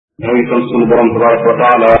ñoo ngi sant sunu borom tabaraka wa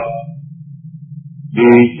taala di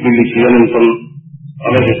julli ci yonentam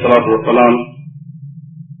alayhi salaatu wasalaam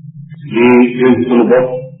di dénk sunu bopp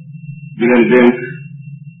di leen dénk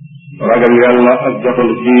ragal yàlla ak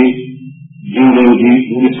jotal ci diinam ji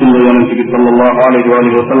ngi sunna yonente bi sallallahu alayhi wa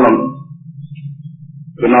alihi wa sallam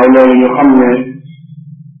gannaaw loolu ñu xam ne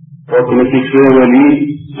bokk na ci xéewal yi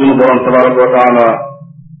sunu borom tabaraka wa taala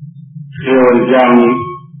xéewal jaam yi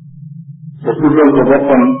ba tuddal ko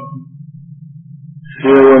boppam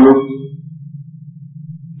xéewalu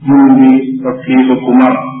dindi ak xiifa ku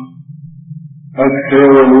mar ak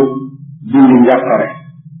xéewalu dindi njàqare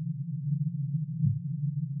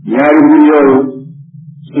ñaari mbir yooyu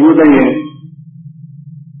suñu dañee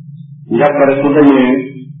njàqare su dañee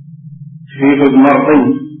xiifa mar dañ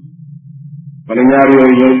wala ñaar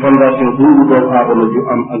yooyu ñooy fondation dundu doomu aadama ju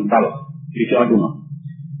am ak dal fii ci àdduna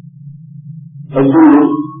ak dund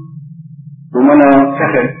bu mën a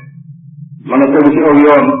fexe mën a tegu ci aw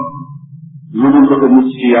yoon lu dul bëgg a mucc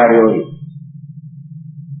ci yaar yooyu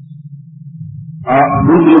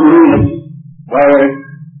bunt la bu rëy nag waaye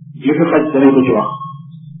li fi xaj danañ ko ci wax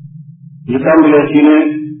ñu tàmbalee ci ne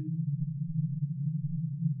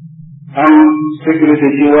am sécurité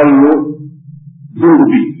ci wàllu dund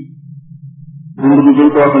bi buñ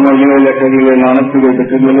ko wax mooy li ngay lekk ak li ngay naan ak fi ngay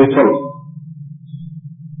dëkk ak li ngay sol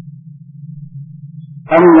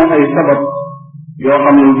am na ay sabab yoo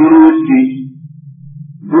xam ne ngir nit ki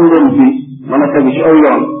dundam bi mën a tegu ci aw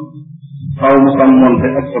yoon faaw mu sàmmonte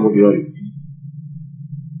ak sabab yooyu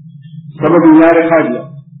sabab yi ñaari xaaj la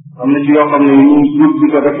am na ci yoo xam ne ñu nit di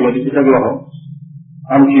ko def la di ci teg loxo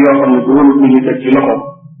am ci yoo xam ne du wëlut ñu teg ci loxo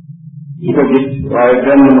di ko gis waaye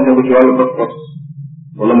benn mu tegu ci wàllu pas-pas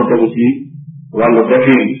wala mu tegu ci wàllu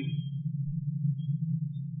defin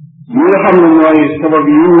ñi nga xam ne mooy sabab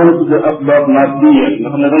yi ñu mën a tudde asbaab maadiya nga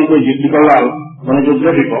xam ne dañ koy gis di ko laal mën a jóg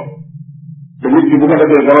defi ko te nit ki bu ko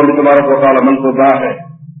defee borom bi tabaraka wa taala mën ko baaxee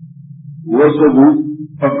wërsëgu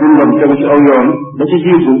ak dundam tegu ci aw yoon ba ci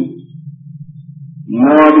jiitu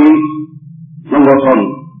moo di nangoo sonn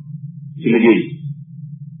ci liggéey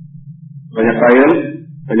bañ a tàyyeel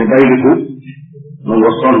bañ a bayliku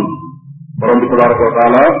nangoo sonn borom bi tabaraka wa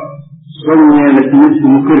taala soññee na ci nit ki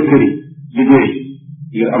mu kër këri liggéey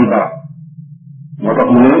ngir am dara moo tax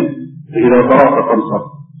mu ne te ida farata fansab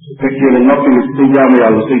su fekkee ne noppi nga say jaamu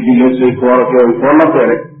yàlla say jullee say koor ak yooyu foo noppee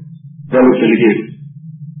rek dellu sa liggéey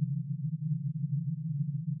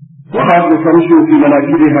waxaat ne famshu fi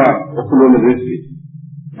manakibiha wa kulu min rizqi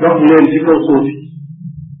dox leen ci kaw suuf si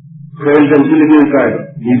xëyal dem ci liggéeyukaay ba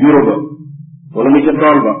muy bureau ba wala muy ca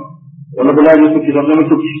tool ba wala balaa ñu tukki sax dama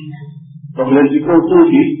tukki dox leen ci kaw suuf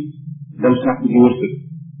si dem sàkk di wërsëg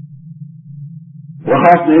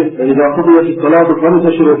waxaat ne fa ida qudiyat salaatu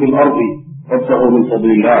fantashiru fi l ardi wabtaxu min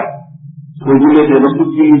fadlillah soo julleetee ba sut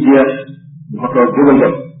ji jeex dafa toog jógal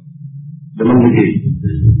dem demal liggéey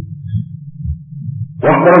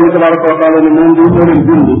wax borom bi tabaraka wa taala ne moom du moo leen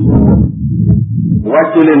dund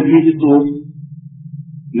wàcce leen fii ci suuf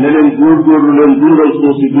ne leen góorgóorlu leen dundal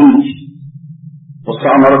suuf si dund ci wa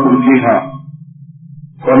staamarakum fiha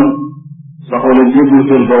kon saxoo leen jéglu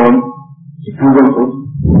seen borom ci tuubal ko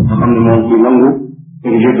nga xam ne moom kuy nangu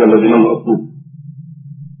pour jéggal la di nangu ak tuub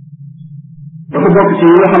dafa bokk ci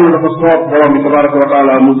ñi nga xam ne dafa soob borom bi tabaraka wa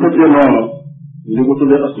taala mu sëddee noonu li ko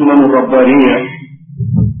tuddee assunanu rabbaniya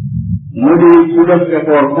mu di ku def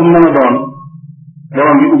effort fu mën a doon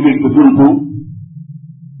borom bi ubbil ko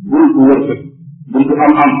buntu wërsëg buntu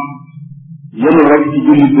am yemul rek ci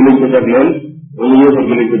jullit bi lañ ko jagleel wala yéefar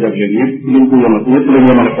bi lañ ko jagleel ñëpp lañ ko yemal ñëpp lañ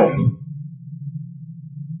yemale foofu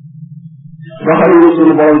doxalinu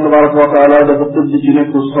sunu borom tabaraka wa taala dafa tëdd ci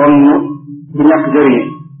nekk sonn ku ñàkk jëriñ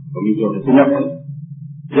comme ñu ko ku ñàkk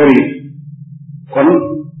jëriñ kon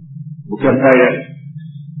bu kenn tayee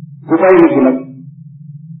ku bayliku nag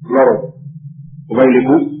loru ku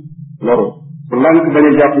bayliku loru ku lànk bañ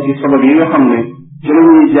a jàpp ci sabab yi nga xam ne ci la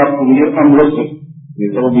ñuy jàpp ngir am wërsëg ni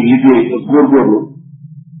sabab yi liggéey ak góorgóorlu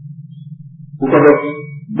ku ko def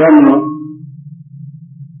benn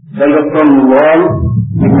da nga sonn lool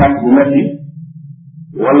ci ñàkk bu metti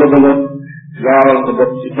wala da nga gaaral sa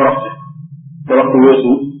bopp ci toroxte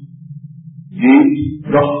weesu di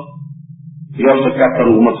dox yor sa kàttan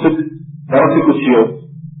bu mat sëkk dara si ko ci yow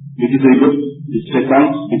di ci say bët di ci say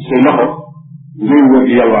tànk di ci say loxo ngay wër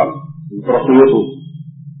di yalwaan toroxte weesu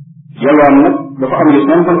yalwaan nag dafa am yu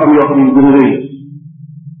simple am yoo xam ne gën a rëy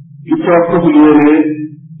ci toog foofu yéene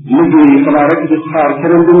liggéey yi xanaa rek di xaar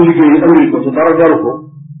keneen dem liggéey yi amul ko te dara jaru ko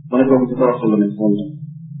ma ne kooku ci toroxte la nekk moom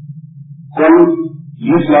kon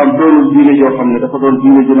l'islam doonul diine joo xam ne dafa doon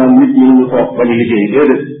diine ju naan nit ñi ñu toog bañ a liggéey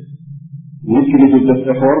déedéet nit ki ni jóg def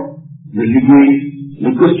effort nga liggéey ñu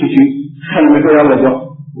gëstu ci xel mi ko yàlla jox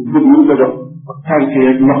bëgg ñu ko jox ak tànk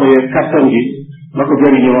yeeg loxo yeeg kàttan gi na ko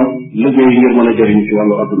jëriñoo liggéey ngir mën a jëriñ ci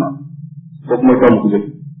wàllu adduna kooku mooy tomb ku jëkk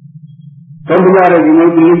tomb ñaareel bi mooy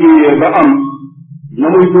bu liggéeyee ba am na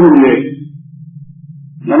muy dundulee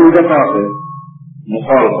na muy dépassé mu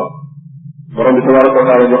xool ko borom bi tabaraka wa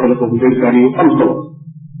taala joxe na ko bu dénkaan yu am solo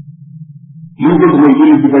li mu bëgg mooy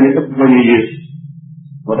jullit bi bañ a ëpp bañ a yées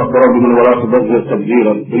moo tax borom bi mu ne wala tubazzir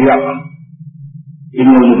tabziran bul yàq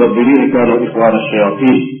inna almubazzirina kaanu ixwaana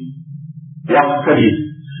shayatin yàqkat yi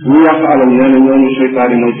ñu yàq alal nee na ñooñu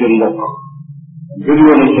seytaan yi mooy seen mbokk gën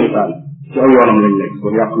yoonal seytaan ci aw yoonam lañ nekk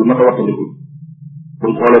kon yàq lu ma ko wattandiku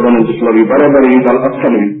buñ xoolee danañ gis loolu yu bare bare yi dal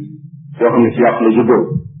askan wi yoo xam ne ci yàq la juddoo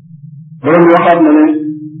borom bi waxaat na ne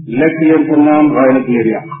lekk leen ko naan waaye nag leen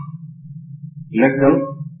yàq lekkal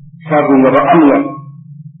fàggu nga ba am nga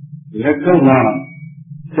lekkal naanam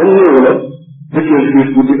seen néew la dëkkee xiif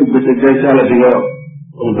guddi ëpp bëccëg day ci àlla di nga yor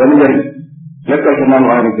kon benn njëriñ lekkal ko naan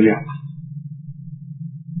waaye nag leen yàq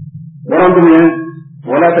borom bi ne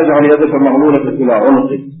wala tajal yadaka maglulatan ila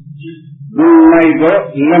unuqik bul nay ba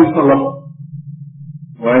lem sa loxo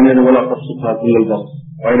waaye nee na wala tabsutha kullal bast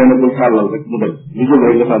waaye nee na bul tàllal rek mu dem lu jóg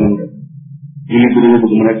rek nga sànni dem jullit bi dañu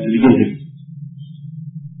bëgg mu nekk ci diggante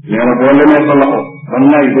bi nee na boo lemee sa loxo ba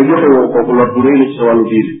nay ba joxe woo kooku lor bu rëy la ci sa wàllu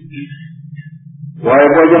diine waaye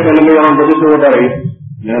boo joxee la nga yoroon ba joxe woo dara it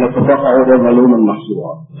nee na fa taqa'uda maluuman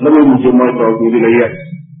mahsuura la muy mujj mooy toog ñu di la yegg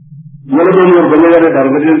ña la doon yor ba nga yoree dara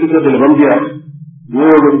nga di leen ci séddale ba mu jeex ñu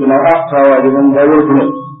wóor ba dinaa saa waa ji moom daa yoratu la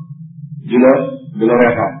di la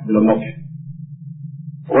reetaan di la mokk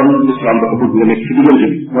kon l'islam dafa bëgg nga nekk ci diggante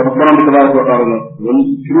bi moo tax borom bi tabaraka wa taala na ñun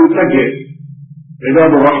fi muy taggee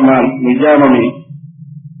ibaadu rahman muy jaamam yi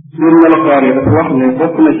seen melokaan yi dafa wax ne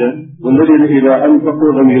bokk na ca walladina ida anfaqu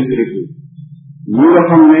lam yusrifu ñi nga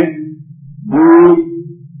xam ne bu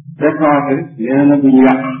dépensé nee na duñ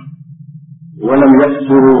yàq walam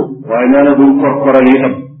yaqsuru waaye nee na duñ korkoral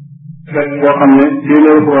itam fekk koo xam ne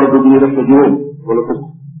téeméer ko war a dugg ñu def ko juróom wala fukk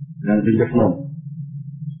nee na duñ def noonu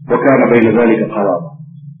wa kaana bayna dalika qawaama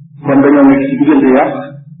kon dañoo nekk ci diggante yàq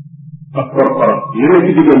ak korkoral li nekk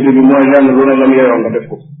ci diggante bi mooy lenn lu ne lam yeyoon nga def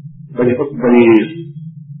ko bañ a ëpp bañ a yées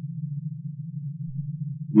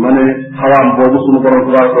ma ne xawaam boobu suñu borom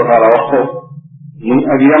tabaraka wa taala wax ko muy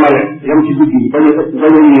ak yamale yam ci digg bi bañ a ëpp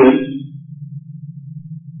bañ a yées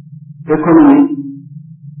économie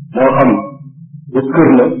moo xam ba kër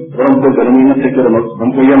la borom dëgg la muy natte këram ak ba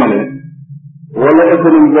mu ko yemalee wala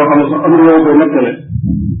économie boo xam ne sax amul loo koy nattale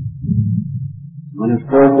ma ne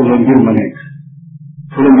foofu la mbir ma nekk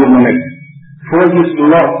fu la mbir ma nekk foo gis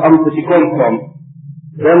lor am ko ci koom-koom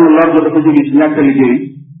benn lor la dafa jóge ci ñàkk a liggéey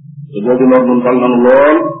te boobu lor nun dal nanu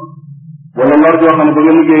lool wala lor joo xam ne ba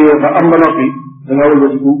nga liggéeyee ba am ba noppi da nga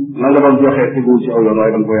wëlbatiku na nga doon joxee teguwul ci aw yoon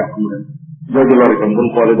waaye da nga ko yàq mu dem jooju lor itam buñ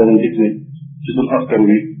xoolee danañ gis ne ci suñ askan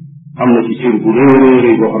wi am na ci cër bu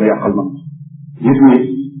réy boo xam ne yàqal na nit ñi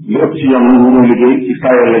li ëpp ci ñoom ñu ngi liggéey ci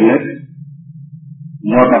taayal lañ nekk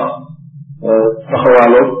moo tax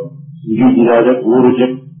taxawaalo njuuj njaaj ak wóoru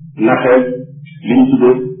jëg naxeeg li ñu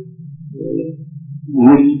tuddee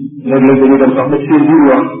nit léeg-léeg dañuy dem sax ba ci seen biir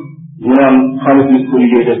wax ñu naan xaalis nit ko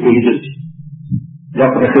liggéey def ko lijjanti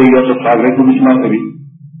jàpp ne xëy yor sa xaal rek dugg ci marché bi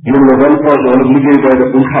yóbbu la benn projet wala liggéey booy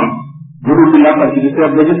def duñ xam lu dul di làqal ci di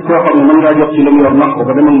seet ba gis koo xam ne mën ngaa jox ci la mu yor nax ko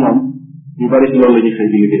ba dem ak moom ñu bari ci loolu la ñuy xëy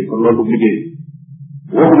di liggéey kon loolu du liggéey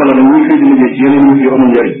waxuma la nag ñuy xëy di liggéey ci yeneen nit yu amul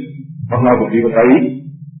njëriñ wax naa ko fii ba tey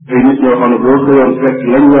ay nit ñoo xam ne boo xëyoon fekk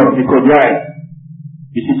lañ yor di ko jaay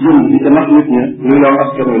di ci jënd di ca nax nit ña luy law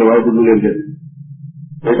askan wi la waaye du lu leen jël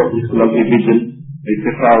day tax gis ko lal ay bijjën ay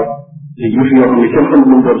fitaaw ay yëf yoo xam ne kenn xamul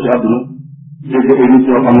lu mu doon ci àdduna dégg ay nit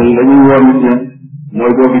ñoo xam ne la ñuy woo nit ña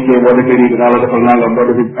mooy boo gisee boo defee nii dinaa la defal nangam boo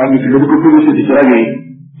defee àgg si ba di ko publicité ci rajo yi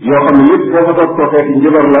yoo xam ne yëpp boo ko toog toogee ci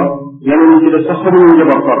njabar la ñeneen ñi ci def sax xamuñu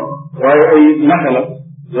njabar far waaye ay naxe la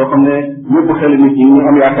yoo xam ne ñëpp xel nit ñi ñu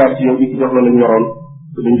am yaakaar ci yow di ci jox la lañ yoroon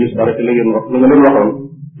te duñ gis dara ci la ngeen wax la nga leen waxoon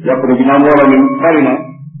jàpp ne ginnaaw mbooloo mi bari na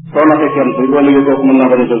soo naxee kenn te boo liggéey kooku mën naa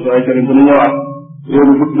bañ a jël ay keneen dana ñëwaat réew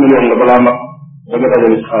mi fukki million la balaa mat da nga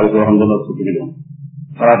dajale ci xaalis yoo xam ne dana fukki million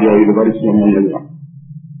xalaat yooyu lu bari ci ñoom moom lañu wax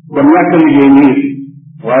kon ñàkk a liggéey ñu ngi fi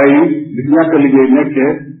waaye li fi ñàkk a liggéey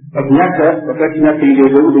nekkee ak ñàkk a fekk ñàkk a liggéey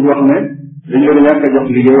boobu duñu wax ne dañu leen ñàkk a jox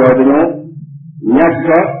liggéey waaye dañoo ñàkk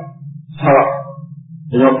a xalaat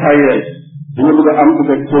dañoo tàyyeel dañoo bëgg a am ku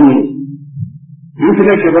fekk sonnuñu li fi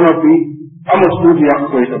nekkee ba noppi amas tuuti yàq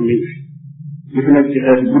ko itam mi ngi fi li fi nekk ci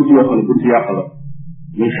xeeti bunti yoo xam ne bunti yàq la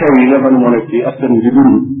muy xew yi nga xam ne moo nekk ci askan wi di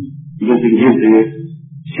dund diggante ngénte yeeg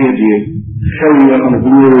seet yeeg xew yi nga xam ne bu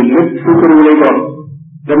ñëwee lépp suukar wu lay doon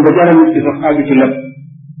dem ba jaral nit ki sax àgg ci lépp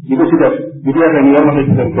di ko ci def bu jeexee ñu war na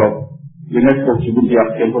ci seen toog li nekk foofu ci buntu yàq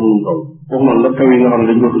kenn xamul mu toll foofu noonu la xew yi nga xam ne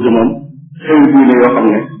dañ ko tudde moom xew diine yoo xam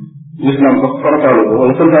ne l'islam sax farataalu ko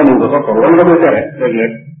wala santaanu ko sax wala nga koy tere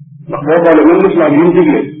léeg-léeg ndax boo xoolee même l'islam yi mu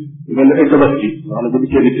digle mel ne ay tabaski nga xam ne bu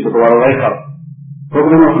dikkee nit ci da ko war a lay xar kooku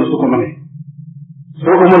dañu wax ne su ko mënee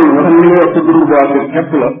soo ko mënul nga xam ne li nga wax sa dund bu àgg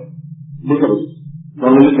képp la bu tabaski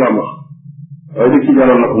loolu la l'islam wax waaye nit ci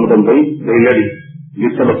jaral na ko mu dem bay day yadi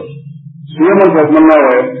ngir tabaski su yemoon foofu mën naa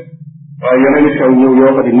waaye waaye yeneen i xew ñëw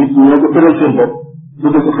yoo xam ne nit ñoo ko tëral seen bopp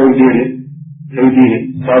tudde ko xew diine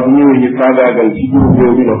saa bu ñëwee ñu faagaagal ci biir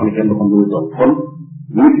réew mi loo xam ne kenn du xam lu muy toll kon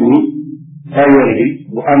nit ñi saa yoon bi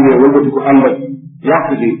bu àndee wëlbati ko ànd ak yàq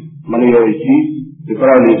gi mën a yooyu ci di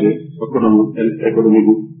paralyser économie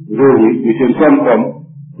bu réew mi ñu seen koom-koom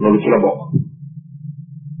loolu ci la bokk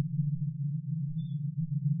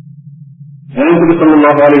yonente bi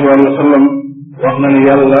sallallahu alayhi wa sallam wax na ne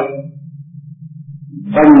yàlla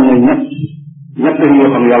bañ na ñett yoo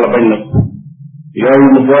xam ne yàlla bañ na ko yooyu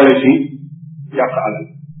mu boole ci yàq alal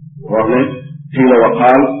wax ne fii la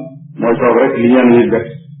waxaal mooy toog rek li ñenn nit def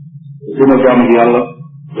suma jaamu gi yàlla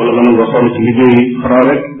wala mën nga sonn ci liggéey yi xanaa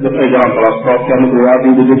rek def ay jaam place toog kenn ku yaa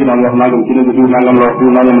diw da dégg naan wax nangam ci ne diw nangam la wax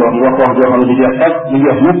diw nangam la wax mu wax wax joo xam ne du jeex tàkk du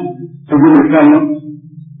jeex mukk te gënul fenn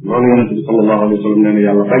loolu yonente bi sallallahu alayhi wa sallam nee na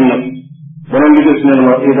yàlla bañ na beneen bi des nee na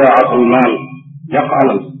wa idaatul maal yàq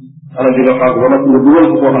alal di nga faag ba nag nga dugal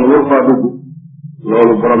ko koo xam ne waru faa dugg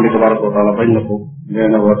loolu borom bi tabaraka wa taala bañ na ko nee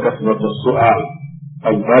na wa kasrata su'aal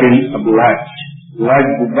ak bari ab laaj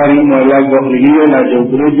bu bari mooy laaj boo xam ne li ngay laaj yow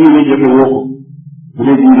bu dee diine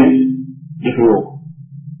jëfe woo ko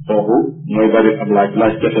kooku mooy bari ab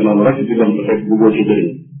laaj kese noonu rek di dem te fekk buggoo ci jëriñ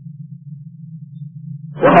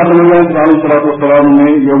waxaat na yonente bi alayhi salaatu wasalaam ne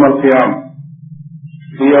yowmal qiyaam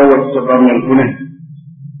su yeewoo ci sa bàmmeel bu ne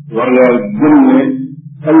war nga gëm ne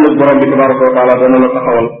ëllëg borom bi tabaraka wa taala dana la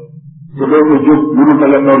taxawal te doo ko jóg lu dul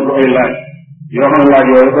nga doon ko ay laaj yoo xam ne laaj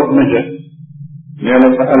yooyu bokk na ca nee na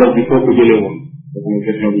sa alal bi foo ko jëlee woon kooku mooy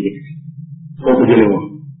question bu njëkk foo ko jëlee woon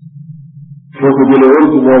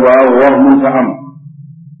su boobaa war mun ko am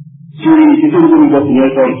ci seen jëmi bopp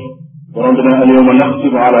ñooy tontu borom bi ne al yawma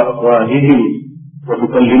naxtimu ala afwahihim wa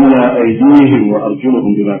tukallimuna aydihim wa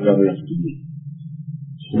arjuluhum bima kaanu yaksibun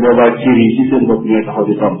su boobaa cër yi ci seen bopp ñooy taxaw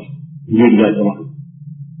di tontu ngir jaay sama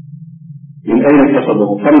min ayna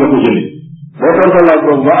kasabahu fan nga ko jëlee boo tonta laaj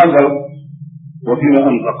boobu ba àggal wa fi ma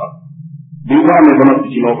anfaqa bi nga ko amee ba noppi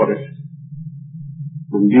ci noo ko def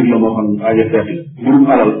kon mbir la moo xam ne aaja seet la mbirum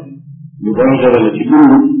alal lu dangereux la ci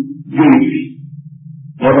dundu jullit bi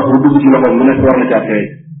moo tax lu dugg ci loxoom lu nekk war na caa teey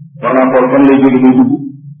war naa xool fan lay jóge muy dugg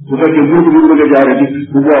su fekkee buntu bi bëgg a jaare di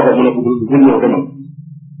bu booba mu ne ko bul ñëw demal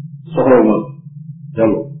soxlawu ma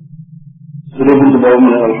dellu su dee buntu boobu mu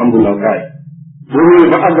ne alhamdulilah kaay boo ñëwee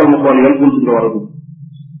ba àggal ma xool yan buntu nga war a dugg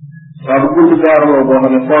saa bu buntu jaaraloo boo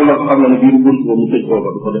xam ne xool na ko xam na ne biir buntu boobu mu tëj booba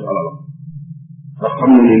du ko def alalam ndax xam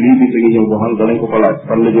na ne lii bi dañuy ñëw boo xam ne danañ ko ko laaj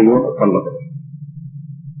fan la jógee ak fan la ko def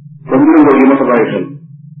kon mbirum boobu yi ma ko bàyyi xel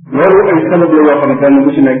loolu ay sabab la yoo xam ne benn bu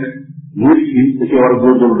ci nekk nit ki da cee war a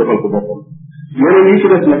góorgóorlu defal ko boppam yeneen yi ci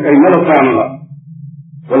des nag ay melokaan la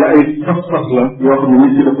wala ay pas-pas la yoo xam ne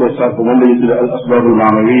nit ki daf koy sàkk moom la ñu tuddee al asbabul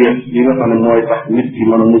maanawiya yi nga xam ne mooy tax nit ki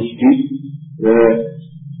mën a mucc ci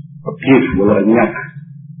ab xiif wala ak ñàkk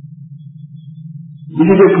li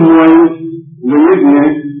ci jëkk mooy nga yëg ne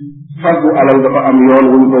fàggu alal dafa am yoon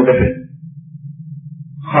wu ñu koy defee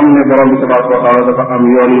xam ne borom bi tabaraka wa taala dafa am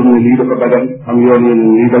yoon yu muy lii dafa dagan am yoon yu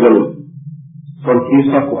muy dagalul kon kii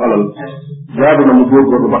sàkku alal jaadu na mu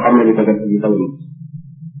góorgóorlu ba xam ne ni dagan yi dagalul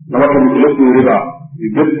na wattandiku lépp luy riba di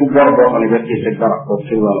bépp bor boo xam ne def ci teg dara kooku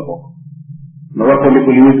ci la bokk na wattandiku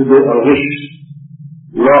li ñuy tuddee al riche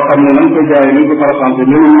loo xam ne nañ koy jaayee nañ ko parasanté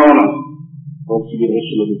ni mu noona kooku ci biir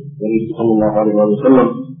riche la bi yonent bi sallallahu alayhi wa sallam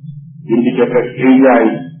indi ci fekk kiy jaay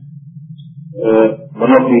ba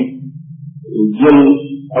noppi jël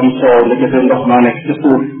am soow ndekete ndox maa nekk ci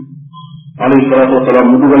suuf alayhi salaatu wasalaam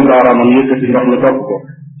mu dugal baaraamam yëkkati ndox mi topp ko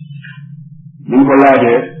bi mu ko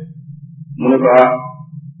laajee mu ne ko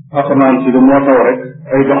asamaan si de moo taw rek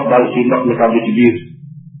ay dox daal ci ndox mi tàbbi ci biir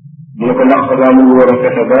mu ne ko ndax ko daa mu ngi war a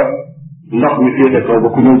fexe ba ndox mi féete kaw ba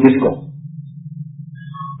ku ñëw gis ko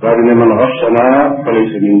daal di ne man rachana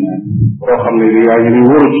falaysa minna koo xam ne yaa ngi ni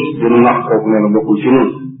wóoru ci dina nax kooku nee na bokkul ci ñun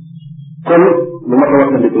kon lu ma ko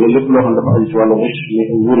waxtandiku la lépp loo xam ne dafa aju ci wàllu riche muy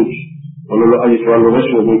ay wuruj wala lu aju ci wàllu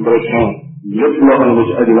riche muy pression lépp loo xam ne lu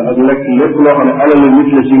ci aju la ak lekk lépp loo xam ne alal nit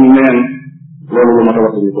la ci neen loolu lu ma ko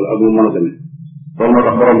waxtandiku la ak lu mën a demee loolu moo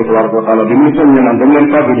tax borom bi tabaraka wa taala bi muy soññee naan dem leen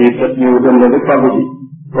fàggu ji te ñëw dem leen rek fàggu ji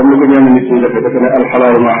comme ni ko ñenn nit ñi defee dafa ne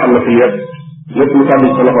alxalaalu maa xalla fi yad lépp lu tàbbi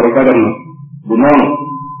sa loxo rek dagan na du noonu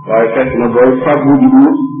waaye fekk na booy fàggu ji bu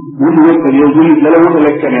wuti wërsëg yow jullit la la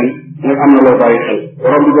wutaleeg keneen nag am na loo bàyyi xel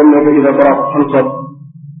borom bi dem ne ko ida baraata xansab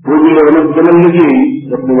boo ñëwee nag demal liggéey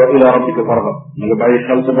daf ne wa ila rabbika farxab na nga bàyyi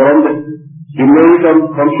xel sa borom de di loolu itam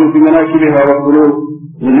famshu fi manaakibihaa wa kulu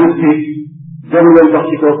min rizqihi dem leen dox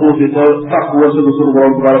ci kaw suuf si te sàkk wërsëgu sunu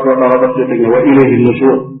borom tabaraka wa taala daf see teg ne wa ilayhi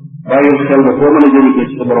nushur bàyyil xel ne foo mën a jëmi ko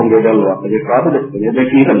ci sa borom ngay delluwaat da ngay faatu de da ngay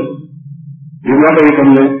dekk itam bi mu waxee itam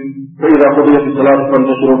ne fa ida qudiyat salaatu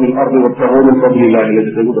fantashiru fi l ardi wabtagu min fadlillahi la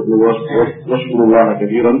tegu daf ne washkuru llaha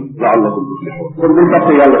kathiran laallakum tuflihun kon buñ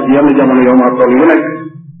fàtte yàlla ci yenn jamono yow maa toll yu nekk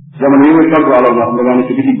jamono yi muy fàggu alal nga xam da ngaa ne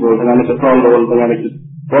ci bitig boobu da ngaa ne ca tool nga wala da ngaa ne ci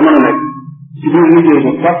foo mën a nekk ci biir liggéey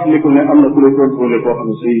ba fàttaliku ne am na ku lay contrôlé koo xam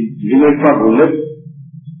ne say li ngay fàggu lépp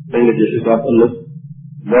dañ la jël xisaab ëllëg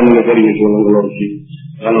benn nga jëriñu ci wala nga loru ci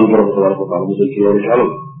yàlla borom tabaraka wa taala musal ci loolu ci alal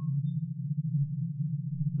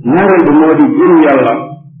ñaareel bi moo di gëm yàlla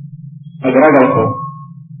ak ragal ko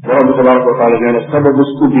borom bi tabaraka wa taala nee na sababu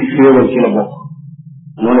ubbi xéewal ci la bokk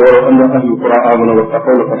moo ne walaw anna ahlul qura amanu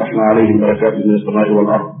wattaqaw la fataxna alayhim barakatin min as-samaa'i wal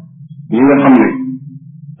ard ñi nga xam ne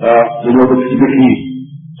dañoo bëgg ci dëkk yi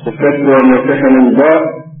su fekkoon ne fexe nañ ba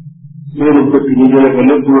seenu dëkk ñu jële fa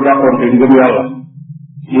lépp lu dàqoonte ngëm yàlla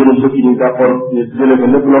seenu dëkk ñu dàqoon ñu jële fa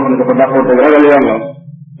lépp loo xam ne dafa dàqoonte ragal yàlla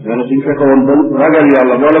nee na suñ fekke woon ba ragal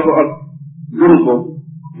yàlla boole ko ak gëm ko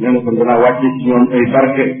nee na kon danaa wàcce ci ñoom ay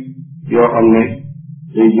barke yoo xam ne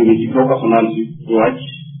day jóge ci kaw asamaan si di wàcc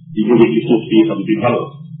di jóge ci suuf si itam di dal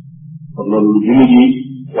kon loolu jullit yi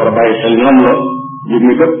war a bàyyi xel ñoom la yëg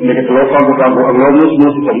ni kat nekkati loo fàggu fàggu ak loo muus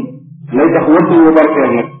muus itam lay tax wërtu wu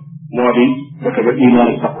barkeel nag moo di fexe ba iman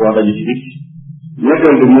ak taqwa daje ci nit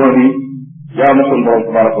ñetteel bi moo di jaamu sun borom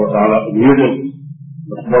tabaraka wa taala ak wéetal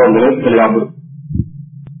ndax borom bi rek te yàbb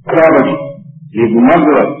kaaba gi lii bu màgg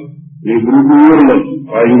la lii bu ñu wër la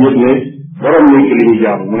waaye ñu yëg ne borom néeg li ñu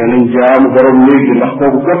jaamu mu ne nañ jaamu borom néeg gi ndax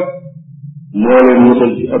kooku kat moo leen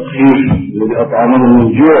musal ci ab xiif ladi at'amahum min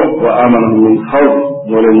juu' wa amanahum min xawf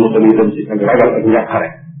moo leen musal itam ci ak ragal ak njàqare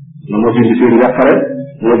na moo dindi seen njàqare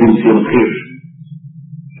moo dindi seen xiif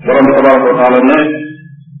borom bi tabaraka wa taala ne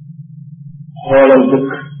xoolal dëkk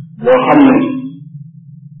boo xam ne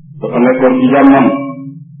dafa nekkoon ci jàmmam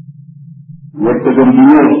wërsëgam di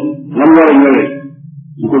ñëw nam war a ñëwee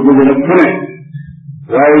ñu ko jóge nag fu ne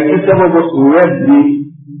waaye ci sababu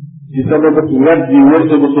weddi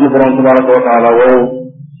wërsëgu sunu borom tabaraka wa taala wow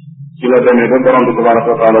ci la demee ba borom bi tabaraka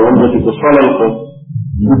wa taala wëlbati ko solal ko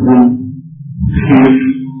mbubbum xiif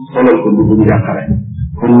solal ko mbubbum yàqare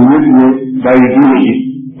kon nit ñi bàyyi diine ji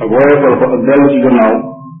ak woyofal ko ak dellu ci gannaaw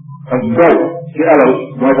ak daw ci alal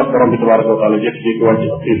mooy tax borom bi tabaraka wa taala jékki-jékki wàcc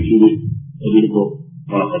ak xiif ci nit te duñ ko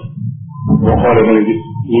mën a faj boo xoolee ba ne gis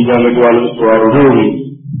ñuy jàng ci wàllu histoire réew mi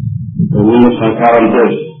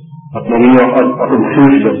 1942 ak moom ñuy wax atum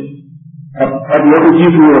xiif ba ak la ko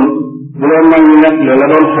jiitu woon bu leen mag ñu nekk la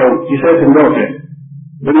doon xew ci seeti mbewte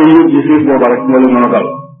dañuy yëg ci xiif booba rek moo leen mën a dal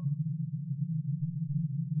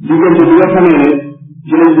diggante bi nga xamee ne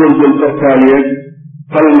ci lañ doon jël perkaal yeeg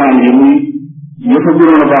palmaan yi muy yëfa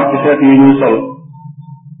gënoon a baax ci seet yi ñuy sol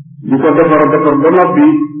di ko defar ba noppi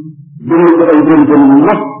dund ko ay gën-gën yu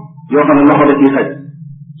mag yoo xam ne loxo da ciy xaj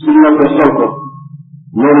suñ noppee sol ko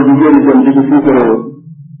loolu di génn jëm di ko fuukaroo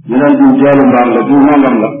ñu naan diw jaalu mbaam la diw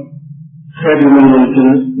nangam la xeet yu mel noonu ci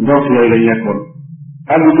ndox yooyu lañ nekkoon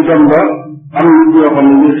àgg ci dem ba am nit yoo xam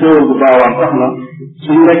ne ñu xéewal bu baawaan tax na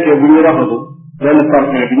suñ nekkee bu ñuy raxasu benn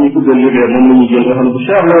parfum bi ñuy tuddee libee moom la ñuy jël nga xam ne bu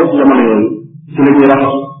cher lool ci jamono yooyu ci la ñuy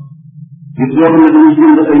raxasu gis yoo xam ne dañuy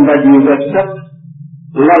jënd ay mbàjj yu bees set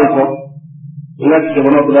lal ko lekk ci ba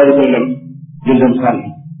noppi daal di koy lem jël dem sànni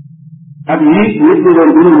ak yii nit ñi doon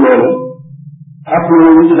dund loolu ak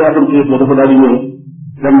ñu tuddee atam xiif la dafa daal di ñëw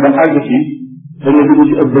dem ba àgg ci da nga dugg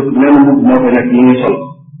ci ëpp dëkk menn mbubb moo fa nekk ñu ngi sol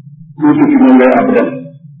tuuti ci moom ngay ab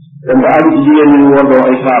dem ba àgg ci jigéen ñi ñu wardoo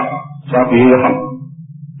ay saako yi nga xam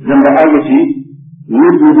dem ba àgg ci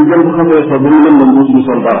nit ñi di jëm xamee sol ba ñu lëndam duutuñu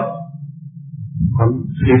sol dara kon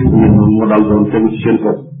xiif bi moo daal doon tegu ci seen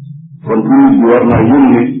bopp kon jullit bi war naa yëg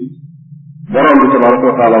ne borom bi tabaraka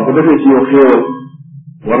wa taala bu defee ci yow xéewal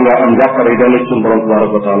war ngaa am jàppare dellu ci suñu borom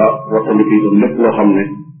tabaraka wa taala waxtandi itam lépp loo xam ne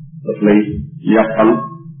daf lay yàqal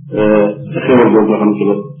sa xéewal boobu nga xam ne ci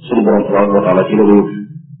la suñu borom tabaraka wa taala ci la wóob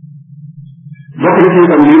bokk na ci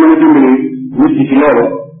itam lii mën a dimbali nit ki ci loolu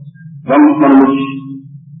ba mu mën a mucc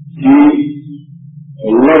ci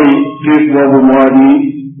lori xiif boobu moo di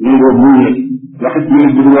ñu ngoo muñ nag ndax it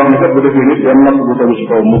minute bi ñu wax ne kat bu defee nit yan natt bu tegu ci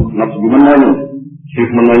kaw mukk natt bi mën naa ñëw xiif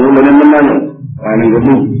mën naa ñëw leneen mën naa ñëw waaye na nga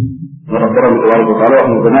muñ moo tax borom bi tabaraka wa taala wax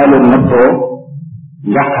ne danaa leen nattoo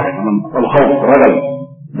njàqare maanaam alxawf ragal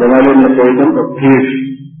danaa leen nattoo itam ak xiif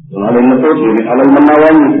danaa leen nattoo seeni alal mën naa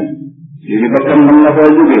wàññi seeni bakkan mën na faa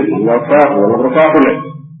jógee mën ngaa faax wala nga faaxule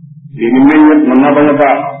seeni meññet mën naa bañ a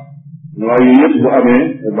baax waaye yooyu yëpp bu amee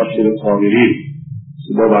wa bashir sabirin su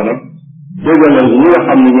boobaa nag déggalal ñi nga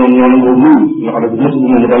xam ne ñoom ñoo nangoo muñ nga xam ne bu mos bu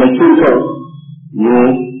moomu dala seen kaw ñu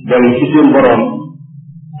dellu ci seen borom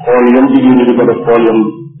xool yam jigéen ñi di ko def xool yam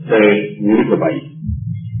te ñu di ko bàyyi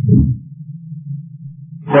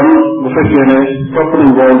kon bu fekkee ne topp nañ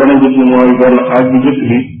boobu dana gis ni mooy benn xaaj bu jëkk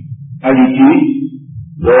bi aju ci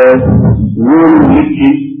wóolu nit ki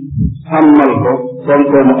sàmmal ko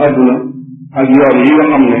koom-koomu àdduna ak yoon yi nga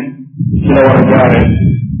xam ne ci la war a jaare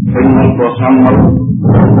dañ mën koo sàmmal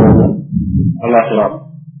koom-koomu alaxira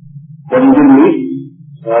kon mbir mi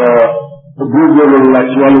góorgóorlu laaj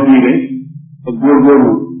ci wàllu diine ak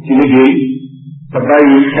góorgóorlu ci liggéey te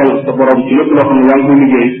bàyyi xel sa borom ci lépp loo xam ne yaa ngi koy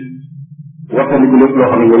liggéey waxtandiku lépp loo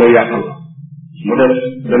xam ne ñu lay yàqal mu def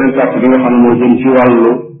beneen kàtt bi nga xam ne moo jëm ci wàllu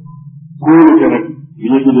kóolute nag bi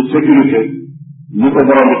ñu tudd sécurité li ko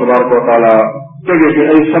borom bi tabaraka wa taala tege ci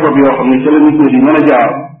ay sabab yoo xam ne ca la nit ñi di mën a jaar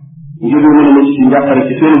ngir ñu mën a mucc ci njàqare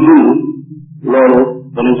ci seen dund loolu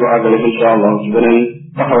danañ ko àggale insha allah ci beneen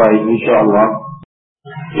taxawaay insha allah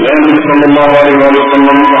yonent bi sallallahu alayhi wa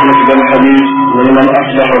sallam wax na ci benn xadis mu ne man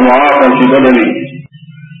asbaxa muaafan fi badani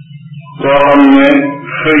koo xam ne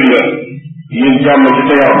xëy nga yéen jàmm ci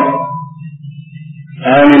sa yaram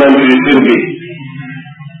aminan fi sirbi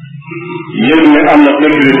yëg ne am na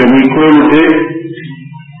sécurité muy kóolute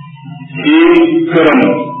ci këram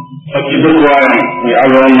ak ci dëkkuwaayam muy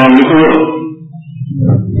environnement li ko wër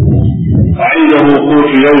indahu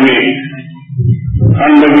quutu yawmi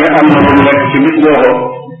ànd ak ne am na lu mu lekk ci bis boobu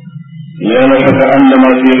nee na fekk annama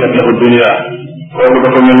siixat lahu dunia kooku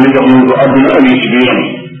dafa mel ni jox nañ ko àdduna ak yi ci biiram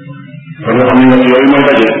kon nga xam ne ñett yooyu mooy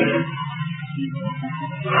daje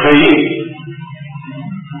xëy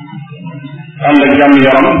ànd ak jàmm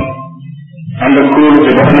yaram ànd ak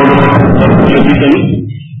kóolute ba xamoo dafa ca bisam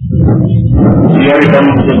yor itam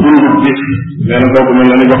sa dundu bis nee na kooku mel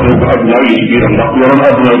na ni jox nañ ko àdduna ak yi ci biiram ndax yoroon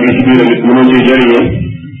àdduna ak yi ci biiram it mënoo cee jëriñoo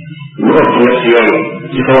lu ëpp ñett yooyu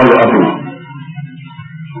ci sa wàllu àdduna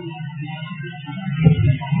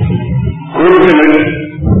kóolute nag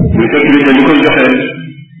muy sécurité li koy joxe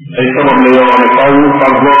ay sabab la yoo xam ne faaw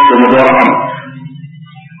fal boog dama door a am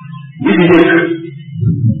bi ci jëkk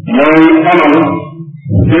mooy amal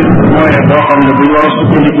bépp moyen boo xam ne bu ñu war a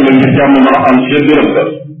sukkandiku la ngir jàmm mën a am ci béréb ba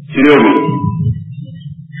ci réew mi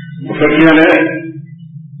bu fekkee ne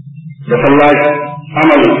dafa laaj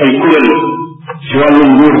amal ay kuréel ci wàllu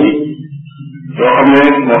nguur gi yoo xam ne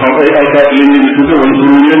moo xam ay alkaati la ñuy tudde wala pour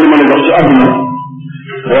ñu leen di mën a jox ci àdduna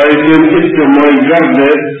waaye seen itte mooy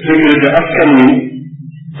garder sécurité askan wi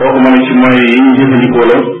kooku mën a ci moyens yi ñu jëfandikoo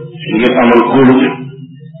la ngir amal kóolute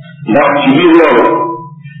ndax ci biir loolu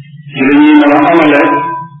ci la ñuy mën a amale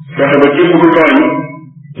fexe ba képp ku tooñ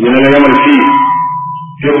ñu ne la yemal fii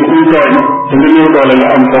képp kuy tooñ te nga ñëw doole nga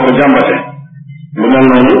am koo ko jàmbate lu mel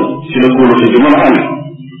noonu ci la kóolute di mën a amee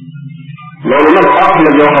loolu nag àq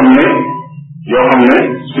la yoo xam ne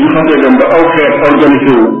suñu xasee dem ba aw xeet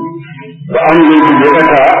organisé wu ba am luñ tuddee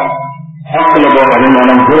état àq la boo xam ne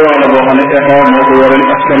maanaam droit la boo xam ne état moo ko yoreel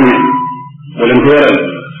askan wi moo leen ko yoreel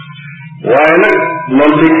waaye nag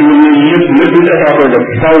loolu tekki ñu lépp lépp lu état koy def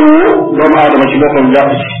faw doomu aadama ci boppam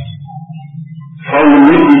jàpp ci faw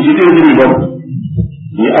nit ñi ci seen jëmmi bopp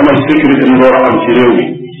ñu amal sécurité ñu door a am ci réew mi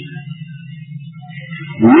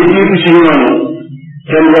ñi jiitu ci ñooñu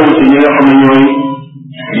kenn waru ci ñi nga xam ne ñooy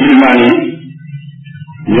yilimaan yi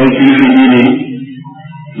ñooy kilifa diine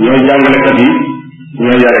yi ñooy jàngalekat yi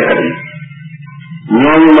ñooy yarekat yi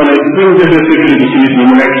ñooñu mën a suñ defee sécurité ci nit ñi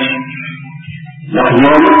mu nekk ndax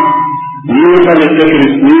ñoom ñi ñu faje sécurité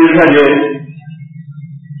ñi ñu faje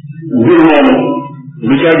mbir moomu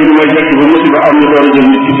lu caa ji lu may jekk ba musiba am ñu door a jël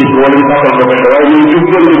nit ci nit wala ñu taxal ko fexe waaye ñun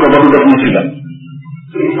jubbanti ko ba du def musiba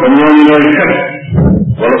kon ñooñu ñooy fekk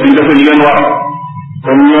wala suñ defee li leen wax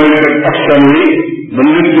kon ñooy fekk askan wi ba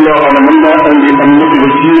lépp loo xam ne mën naa indi am musiba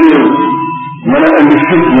ci réew mën a indi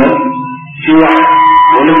fitna ci wax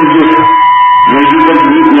wala ci jëf ñooy jubbanti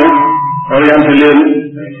nit ña orienté leen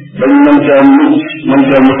bañ mën caa mucc mën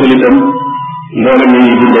caa musal itam loolu ñu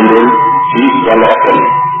ngi dundandoo ci wàllu askan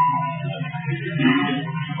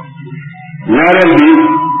ñaareel bi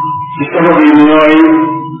ci sabab yi ñooy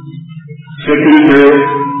sécurité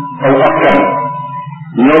aw askan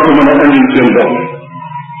ñoo ko mën a andil seen bopp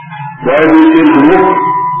waaye buñ seen bu mukk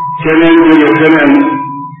keneen jóge keneen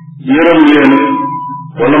yërëm leen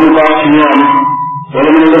wala mu baax ci ñoom wala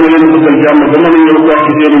mu ne dama leen bëggal jàmm ba mën a ñëw wax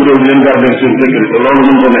ci seen réew di leen gardeel seen sécurité loolu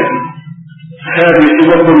mun ko nekk xeet yi ci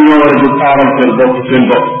boppam ñoo war a jóg aaral seen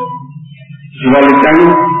bopp ci wàllu jàng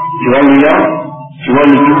ci wàllu yar ci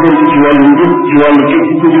wàllu jubbanti ci wàllu njub ci wàllu képp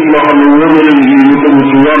ku gis loo xam ne wóor na leen lii lu tegu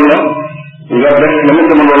ci yoon la nga def la mu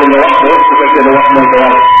demal wala nga wax ko su fekkee da wax nañ ko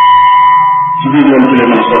wax ci biir yoon ci lay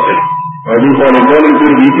mën a sottee waaye buñ xoolee mboolem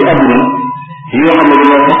béréb yi ci àdduna yi nga xam ne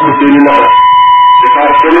dañoo tax seen i loxo di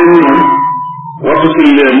xaar keneen ñoom wattu sil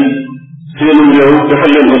leen seenum réew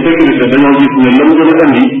defal leen ko sécurité dañoo gis ne la mu gën a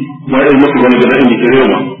indi mooy ay musiba la gën a indi ci réew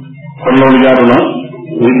ma kon loolu jaadu na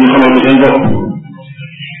nit ñi xamal ko seen bopp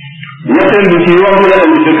ñetteel bi ci war mën a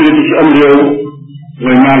indi sécurité ci am réew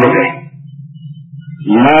mooy maandute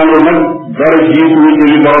maandu nag dara jiitu ñu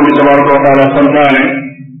li borom bi tabaraka wa taala santaane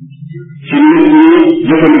ci nit ñi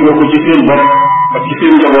jëfandikoo ko ci seen bopp ak ci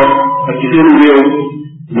seen njaboot ak ci seen réew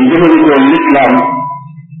ñu jëfandikoo lislaam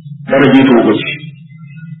dara jiituwu ko ci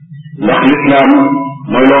ndax lislaam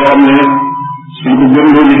mooy loo xam ne suñ ko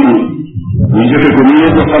gëmloo nit ñi ñu jëfe ko ni ñu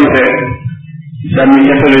ko sante jàmmi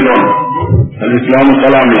kese lay doon al islaamu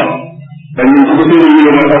salaam la te ñun su ko seen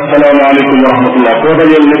ñu mooy assalaamu aleykum wa rahmatullah koo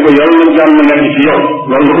dajeel ne ko yàlla na jàmm nekk ci yow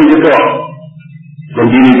loolu nga ko jëkk wax kon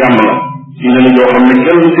diini jàmm la diine la joo xam ne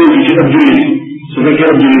kenn du séentu ci ab jullit su fekkee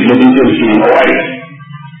ab jullit la duñ séentu ci moom aw ay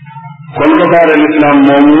kon basaare lislaam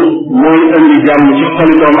moomu mooy indi jàmm ci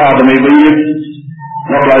xoli doomu aadama yi bañ yëg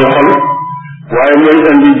noflaayu xol waaye mooy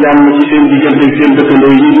indi jàmm ci seen diggante seen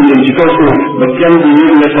dëkkandoo yi dundal ci kaw suuf ba kenn du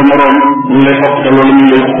yëg ne sa moroom ñu ngi lay xokkatal wala ñu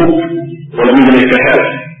ngi lay xub wala ñu ngi lay fexeel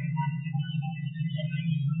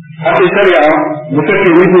ak sharia bu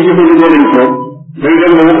fekkee nit ñi jëfandikoo nañ ko day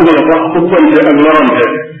dem ba waxuma la sax xuppante ak lorante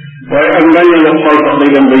waaye ak ngañal la xol sax day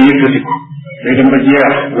dem ba yëkkati ko day dem ba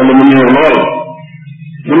jeex wala mu néew lool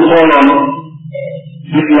buñ xooloon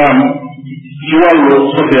islam ci wàllu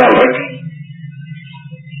social rek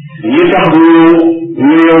yi tax ñu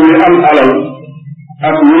réew mi am alal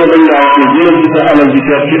ak ñu ne dañ laa wax ne jëlal ci sa alal di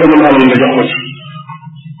seet ci amul alal nga jox ko ci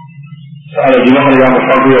sa alal yi nga xam ne yaa ko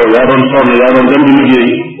fàgg yow yaa doon sonn yaa doon dem di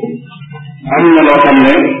liggéey am na loo xam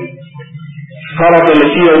ne farata la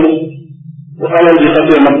ci yow bu alal ji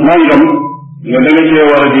xasee nag nangam nga da nga cee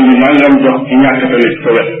war a dindi nangam jox ci ñàkk te nekk ci sa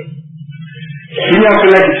wet ci ñàkk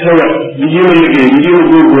nekk ci sa wet di jéem a liggéey di jéem a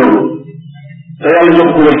góorgóorlu te yàlla jox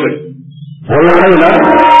ko wërsëg wala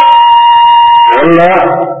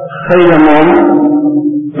xëy na moom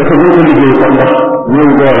dafa bëgg a liggéey ko ndax ñëw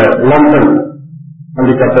doole lompen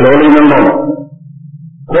handicapé la wala yu mel noonu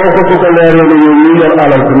kooku su ko leeree ne yow ñu yor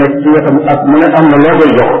alal ku nekk ci wetam ak mu ne am na loo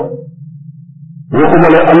koy jox waxuma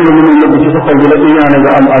ne am na lu muy nëbb ci sa xol bi la iñaane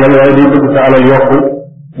nga am alal waaye day bëgg sa alal yokku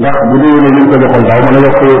ndax bu dee ne ñu ko joxoon daaw mën a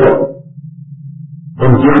yokk yooyu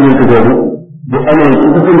kon jeexlante boobu bu amee ci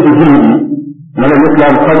diggante jullit yi ma ne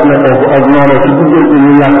lislaam faj na kooku ak noonu ci diggante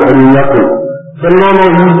ñu ñàkk ak ñu ñàkkul te noonu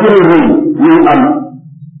yu gën a rëy ñu am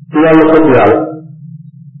ci wàllu social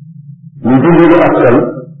ñu dundu askan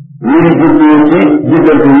ñu ngi juddoo ci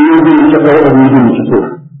diggante ñu dund ci kaw ak ñu dund ci suuf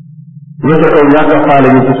ñu ca kaw ñàkk a faale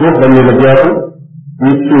ñu ci suuf dañ leen a jeexu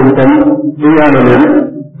ñu suuf itam ci ñaane leen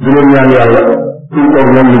di leen ñaan yàlla suñ toog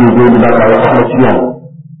ñoom li ñu jóo di bàkkaar wax na ci ñoom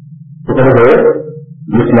su ko defee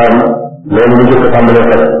lislaam loolu mu jëkk tàmbalee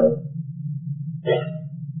xel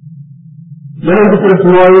beneen bi ci des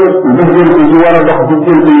mooy diggante yi war a dox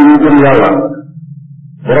diggante yi ñu gëm yàlla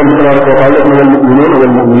borom bi tabaraka wa taala wal muminuuna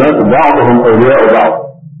wal muminaat baaduhum awliyaau baad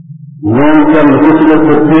ñoom kenn ku ci ne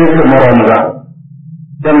sa téye sa moroom nga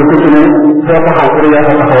kenn ku ci ne soo taxaw pour yaa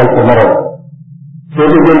ko taxawal sa moroom soo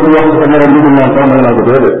déggoon ku wax sa moroom li mu naan sax mën naa ko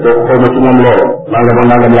déedéet soo ko xaw ma ci moom loolu nangam ak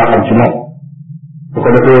nangam laa xam ci moom su ko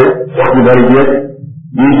defee wax ju bari jeeg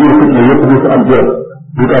yiy jur fit ne yëpp du am jër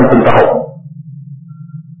du am suñ taxaw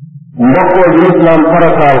mbokkoo ji lislaam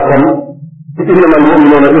farataal kon ci innamal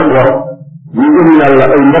mu'minuuna ixwa ñu gëm yàlla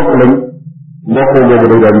ay mbokk lañ mbokkoo boobu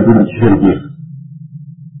day daal di dund ci seen biir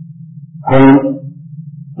kon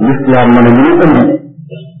lislaam ma ne ñu ngi indi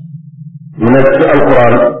ñu nekk ci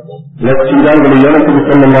alquran nekk ci njàngale yonent bi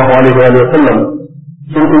sallallahu alayhi wa sallam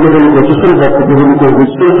suñ ko jëfandikoo ci suñ bopp jëfandikoo ko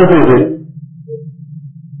ci suñ société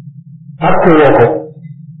ak woo ko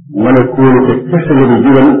ma ne kóolute kese la di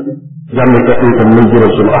jural jàmm kese itam lay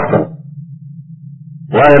jural suñu askan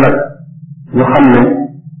waaye nag ñu xam ne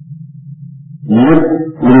lépp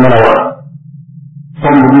luñ mën a wax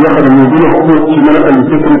tomb bi nga xam ne ñu gën a xóot ci mën a andi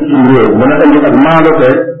sécurité ci réew mën a andi ak maandate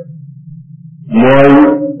mooy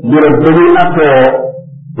béréb ba ñuy attewoo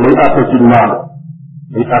muy atte ci maandu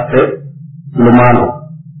muy atte ci lu maandu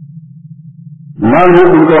maandu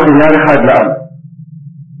buñ ko waxee ñaari xaaj la am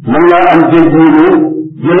mën naa am jéggiinu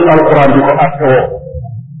jël alquran di ko attewoo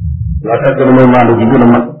la fekk ne mooy maandu gi gën a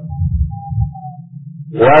mag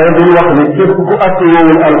waaye duñ wax ne képp ku atte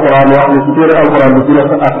woowul alquran wax ne su téere alquran bi dina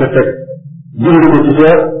sa atte teg jënd ko ci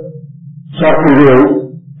sa sorti réew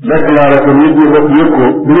déclaré ko nit ñi bokk yëpp ko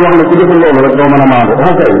duñ wax ne ku deful loolu rek doo mën a maandu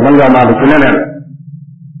ok mën ngaa maandu ci leneen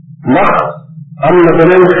ndax am na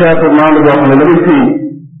beneen xeetu maandu boo xam ne la muy fii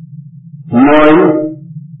mooy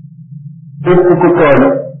képp ku tooñ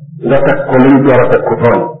nga teg ko li ñu war a teg ku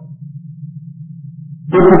tooñ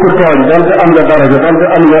képp ku tooñ donte am nga daraja donte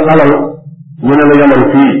am nga alal ñu ne la yemal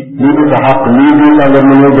fii lii du sa xaq lii du sàngam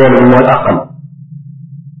na ñëw doole bi mooy àqam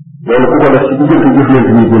loolu ku ko def ci diggante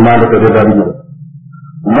jëflante nit ñi maandate de daal di jóg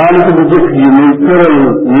maandate bu jëf yi muy tëral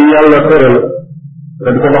ñu yàlla tëral te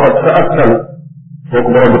di ko doxal sa askan kooku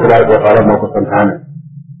borom bi tabaraka wa taala moo ko santaane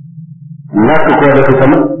ñàkk koo def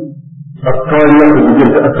itam ak tooñ nekk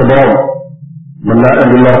diggante ak sa borom mën naa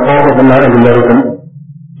indi lor foofu mën naa indi lor itam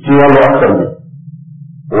ci wàllu askan bi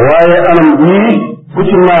waaye anam bii ku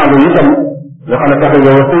ci maandu itam nga xam ne tax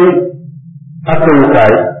yow say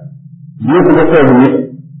attewukaay yëpp nga seetlu nit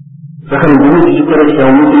fexeel bu nit ci correction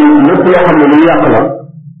mu ci lépp loo xam ne luy yàq la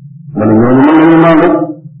man ñooñu mën nañu maandu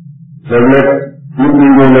léeg-léeg nit ñi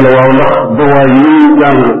ñëw ne la waaw ndax dawaay yi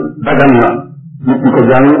jàng dagan na nit ñi ko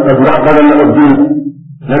jàng ak ndax dagan na ak jiw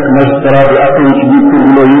nekk magistrat bi attewu ci biir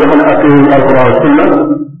tribunal yi nga xam ne attewu alquran sunna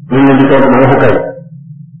ñu leen di toog ma waxu kay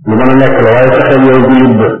lu mën a nekk la waaye fexeel yow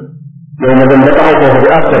jullit ba yow ma dem ba taxaw foofu di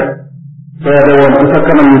atte seede woon ci sa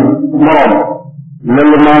kanam moroom ne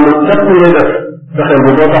lu maandu képp ngay def fexeel ba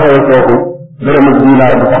boo taxawee foofu dërëm ak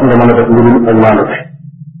dinaar bu tax nga mën a def lu dul ak maandu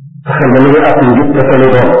fexeel ba li ngay atte njub kese lay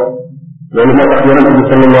doon loolu moo tax yonente bi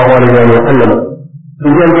sallallahu alayhi wa sallam ci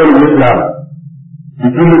njëlbeenu lislaam ci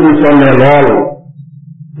jullit ñi sonnee lool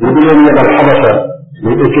ñu di leen yebal xabasa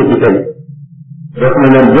muy Éthiopie tey def na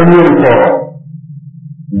leen ba ñëw foofa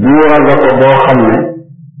buural nga ko boo xam ne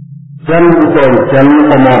kenn du tooñ kenn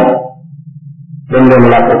fa moom dañ leen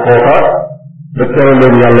làkk foofa ba tere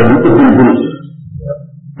leen yàlla bi ubbil bunt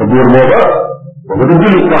te buur booba du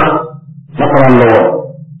jullit sax nasaraan la woon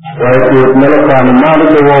waaye ci melokaanu maanu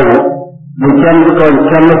te woowu lu kenn du tooñ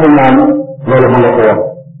kenn fa moom loolu ma nga ko woon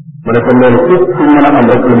ma ne kon loolu képp fu mën a am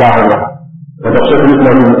rek lu baax nga ba tax cheikhul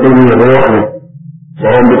islam ibn taymiya day wax ne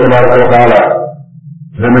borom bi tabaraka wa taala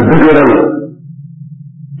dana dëgëral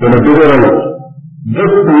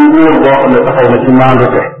bépp nguur boo xam ne taxaw na ci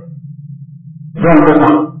maandute donte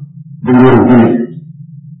sax du nguur jullit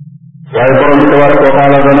waaye borom bi tabaraka wa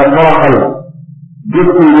taala dana toroxal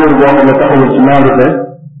bépp nguur boo xam ne taxawul ci maandute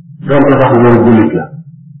donte sax nguur jullit la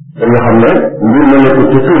kon nga xam ne mbir ma nekk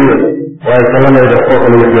ci suuriya waaye ca la ngay def foofu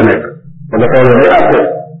la yëf ya nekk kon nga toll day àtte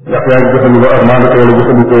ndax yaa ngi jëfandikoo ak maandute wala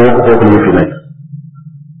jëfandikoo woo ko foofu la yëf yi nekk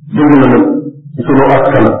dégg na nag ci sunu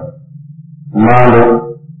askan maandu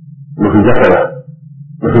lu fi jafe la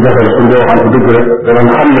suñ dee waxante dëgg rek danañ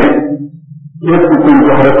xam ne képp kuñ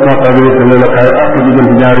jox responsabilité ne la kaay ak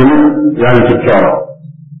diggante ñaari nit yaa ngi ci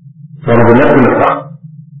coono bu nekk na sax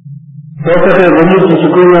soo fexee ba mucc ci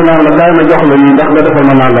kuy ñëw naan la kaay ma jox la lii ndax nga defal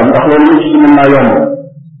ma nangam ndax loolu mucc ci mën naa yomb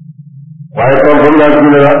waaye toog ba mu laaj ñu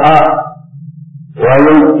ne la waaye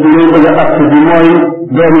yow li ngay bëgg a acte bi mooy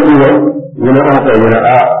doomu jiwa ñu ne kay ñu ne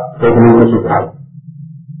kooku nañ ko suturaal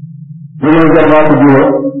li ngay jarbaatu jiwa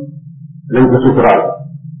nañ ko suturaal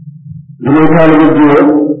li ngay taalibu jiwa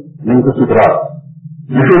nañ ko suturaal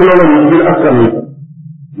li fi loolu ñu biir askan wi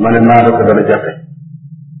ma ne maa da ko dana jafe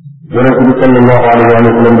yonent bi sallallahu alayhi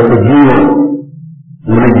wa sallam dafa jiwoon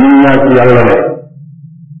mu ne jiw ñaa ci yàlla ne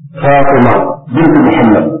Fatima bint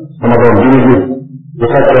Muhammad sama doom ji nga gis bu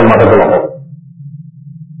sàccoon ma dagg loxo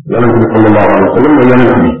yonent bi sallallahu alayhi wa sallam ne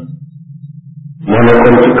yonent bi moo ne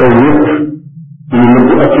kon ci kaw ñëpp ci lu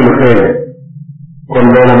nëbb ak ci lu feeñe kon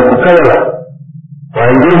doomam ku kawe la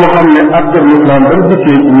waaye ngir mu xam ne ak def lislaam ba mu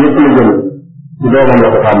dikkee ci ñëpp la gën ci doomam la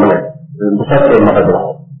ko tàmbale bu sàccoon ma dagg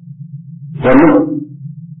loxo kon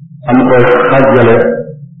am koy xàjjale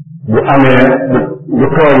bu amee bu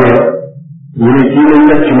tooñee ñu ne kii lañ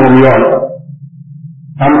def ci moom yoon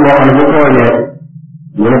am koo xam ne bu tooñee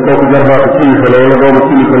ñu ne kooku jarbaatu kilifa la wala doomu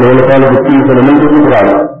kilifa la wala taalibu kilifa la nañ ko suturaal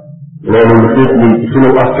loolu lu féet li ci sunu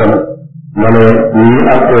askan ma ne ñi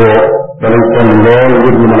attewoo danañ sonn lool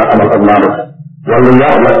ngir ñu mën a amal ak maanu wàllu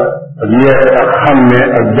yar nag ak yeete ak xàmme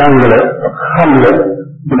ak jàngale ak xamle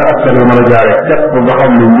ci la askan wi mën a jaare ket ba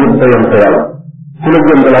xam ne ñëpp a yem sa yàlla ku la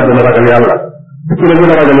gën dalaa gën a ragal yàlla te ku la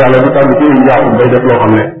gën a ragal yàlla bu tàbbi ci njaaxum day def loo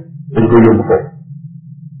xam ne dañ koy yóbbu foofu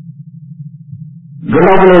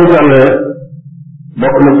gannaaw bu loolu jàllee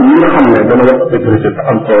bokk na ci ñi nga xam ne dana wax sécurité te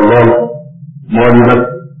am solo lool moo di nag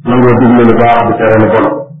nangoo digle lu baax di tere lu bon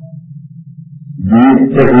di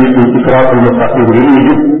teg nit ñi ci siraatul mustaqim ngir ñu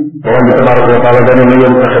jub borom bi tabaraka wa taala dana na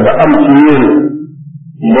ngeen fexe ba am ci yéen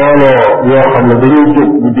mbooloo yoo xam ne dañuy jóg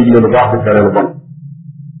di digle lu baax di tere lu bon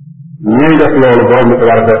ñuy def loolu borom bi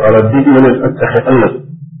tabaraka wa taala dig na leen ak texe ëllëg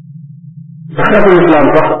te xeetu islam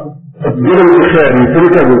sax ak gërëm ci xeet yi suñu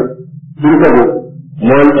tegu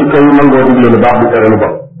mooy ci kaw nangoo digle lu baax di tere lu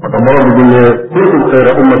bon moo tax borom bi ne kuntum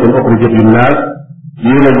xayra ummatin uxrijat linnaas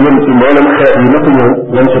yii nag yëm ci mboolem xeet yi naka ñëw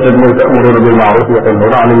lan sa teg mooy ta'muruna bil ma'ruf wa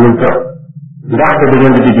tanhawna 'anil munkar ndaxte da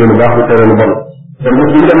ngeen di digle lu baax di tere lu bon kon bu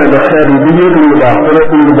ñu demee ba xeet yi digleetuñ lu baax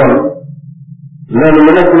tereetuñ lu bon loolu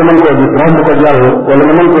lu nekk nga mën koo gis romb ko jàll wala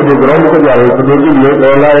nga mën koo dégg romb ko jàll te doo digle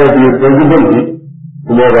doo laayee biir doo jubbanti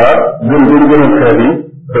bu boobaa gën gën gënoon xeet yi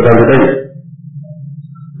te daal di dañ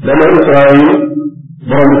dama Israël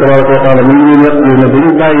borom bi tabaraka wa taala mi ngi ñett ne dañu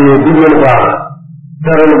bàyyee digle lu baax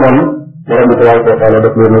tere lu bon borom bi tabaraka wa taala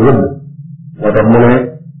daf leen a rëbb moo tax mu ne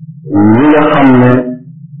ñi nga xam ne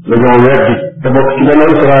dañoo weddi te bokk ci dama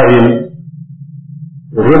Israël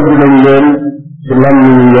rëbb nañ leen ci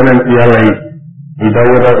làmmiñu yonent yàlla yi di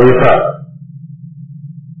Daawuda ak Isa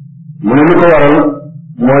mu ne li ko waral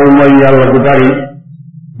mooy yàlla bu bari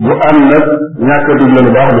bu ànd ak ñàkk a digle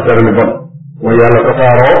lu baax du tere lu bon mooy yàlla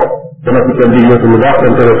tasaaroo dana ci kenn digle lu baax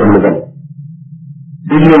kenn tere lu bon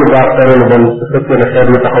digle lu baax tere lu bon su fekkee ne xeet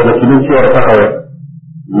wi taxaw na ci liñ ci war a taxawee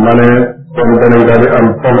ma ne kon danañ daal di am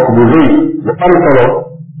fonk bu rëy bu am solo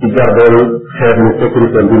ci gardeel xeet ni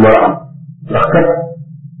sécurité bi war a am ndax kat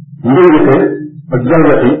ndëngite ak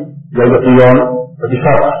jalgati yoon ak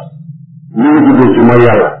sart ñu ngi juddoo ci mooy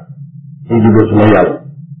yàlla ñu ngi juddoo ci mooy yàlla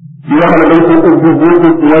ci yoo xam ne dañ ko ubbi buntu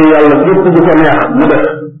mooy yàlla lépp du ko neex mu def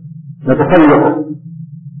ne ko xañ nga ko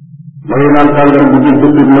ma ngi naan tàngal bu jël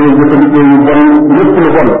dëkk ma ngi jëfandikoo yu bon lépp lu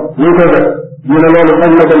bon ñu ngi koy def ñu ne loolu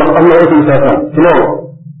xañ na ko ndax am na autorisation ci loolu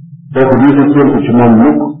kooku bii ko séntu ci moom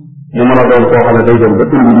mukk mu mën a doon koo xam ne day dem ba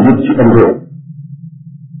tur bi di jub ci am réew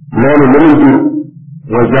loolu la muy jur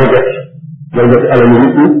mooy jalgati alalu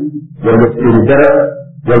nit ñi jalgati seeni dara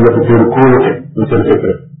jalgati seen kóolute ñu seen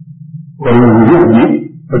secret kon njub bi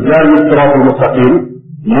ba jaar ñu siraatul mustaqim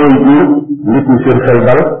mooy jur nit ñi seen xel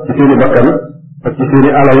dal ci seeni bakkan ak ci seeni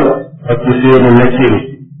alal ak ci seeni nekkin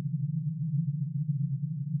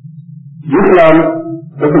lislaam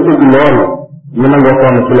dafa bëgg lool ñu nangoo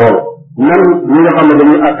sonn ci loolu même ñi nga xam ne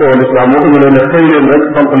dañuy attewoo lislaam moo ñu leen ne xëy leen rek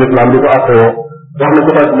sant lislaam di ko attewoo wax na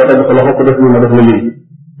ko tàcc ba teg sa loxo ko def ni ma def la lii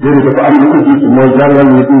léegi dafa am lu ko jiitu mooy jàngal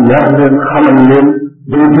nit ñi yar leen xamal leen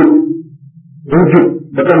dañ jub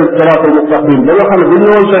da tamit siraatal mustaqim ba nga xam ne bu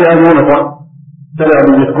ñëwoon sharia ñëw na sax sharia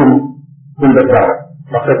bi gis kum def dara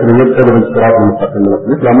ndax fekk na ñëpp tegu nañ ci siraatal mustaqim la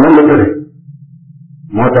lislaam noonu la tëddee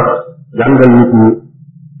moo tax jàngal nit ñi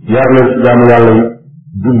yar leen ci jaamu yàlla yi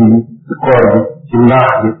julli yi ci koor bi ci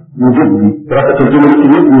mbaax bi ci njub bi rafetal jëmale ci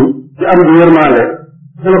nit ñi ci am bi yërmaande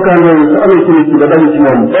melokaan yooyu su amee ci nit ñi ba dañu ci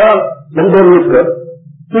moom ba dañ doon nit ka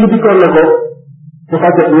suñu dikkoon ne ko su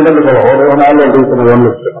fàccee ñu dagg ko waxoo wax naa loolu dañ ko yoon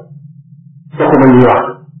la soxuma ñuy wax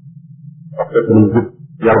wax fekk ñu jub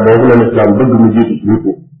yar boobu la lislaam bëgg mu jiitu ci nit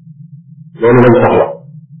ñi loolu lañ soxla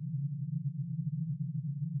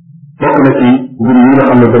bokk na ci mbir yi nga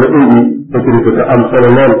xam ne dana indi sécurité te am solo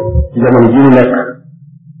lool ci jamono ji ñu nekk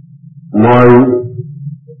mooy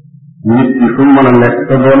nit ki fu mu mën a nekk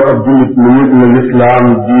te doon ab jullit mu yëg ne lislaam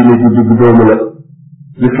diine ji digg doomu la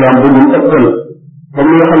lislaam bëggul ëppal comme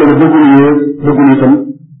li nga xam ne bëggul yées bëggul itam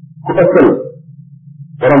ku ëppal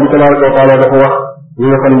borom bi tabaraka wa taala dafa wax ñi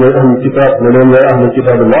nga xam ne ñooy ahlu kitaab ne leen ñooy ahlu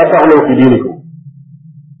kitaab laa taxlaw fi diinikum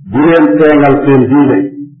bu leen teengal seen diine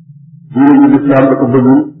ji lislaam dafa bëgg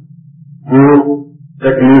ku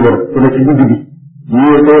équilibre ku ne ci digg bi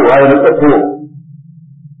yéetoo waaye nag ëppoo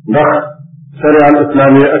ndax sharia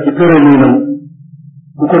islamiya ak ci tëraliinam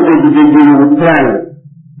ku ko dégg dégg wu teng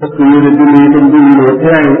parce que yéene dund yi tam dund wu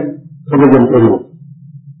teng fa nga jëm soriwul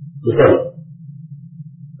du sori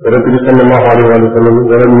yonente bi sallallahu alayhi wa sallam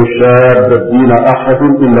walam yushaadda diina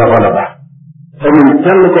ahadun illa galaba amul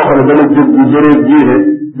kenn koo xam ne dana jóg bu bëree diine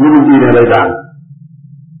mbiru diine lay daan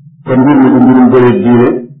kon mbir mi du mbirum bëree diine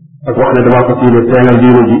ak wax ne damaa ko tiine teengal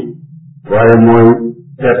diine ji waaye mooy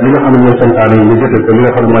seet li nga xam ne mooy santaane yi nga jëtal ko li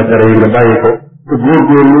nga xam ne mooy tere yi nga bàyyi ko te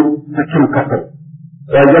góorgóorlu sa kem kattan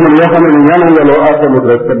waaye jamono yoo xam ne ni ñaanal nga loo asamut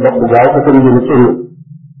rek sa dox bu gaaw ko sa njëriñ sori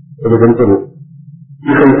te du gën sori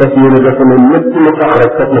ci xëy fas yéene dafa ne lépp lu tax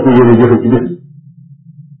rek fas na ko yéene jëfe ci bis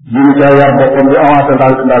jiñu caa yar boppam di avancé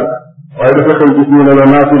ndànk waaye dafa xëy gis ñu ne la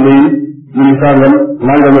naatu lay julli sàngam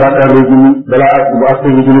nangam rakkaa ngay julli balaa ak bu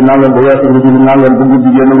agsee nga julli nangam bu weesoo nga julli nangam bu guddi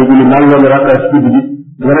génn nga julli nangam rakkaa ci guddi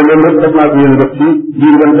gi nga ne loolu lépp def naa ko yéene def ci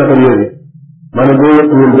biir ngeen defar yéene ma ne boo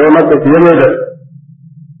wëttuwul boo noppee ci yéene def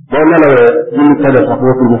boo nelawee julli fajar sax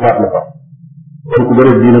wëttul mu faat la fa kon ku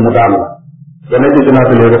bëri diine mu daan la ba nekk ci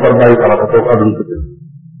naata léegi dafar bàyyi farata toog àdduna tukki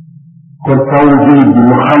kon faaw jullit bi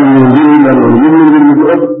mu xam ne mbir yi mel noonu mbir mi du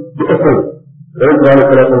ëpp du ëppal rek daal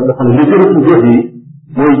salaatu dafa ne li gën ci jëf yi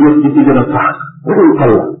mooy jëf ci ci gën a sax wutul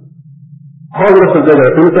xal la xool nga sa jege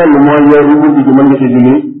fi mu toll mooy yow yu guddi gi mën nga ci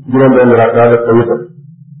julli juróom benn rakka def ko wétal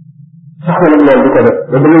sax na nag loolu du ko def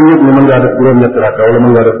ba ba nga yëg ne mën ngaa def juróom ñetti rakka wala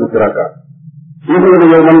mën ngaa def fukki rakka su ko ne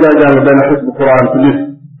yow mën ngaa jàng benn xis bu Quran ci bis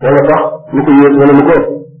wala sax lu ko yées wala lu ko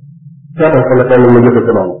seetal fa la toll nga jëfe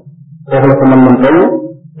ko noonu foofu la sa mën toll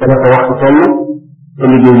fa la sa waxtu toll sa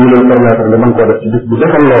liggéey yi leen permettre nga mën koo def ci bis bu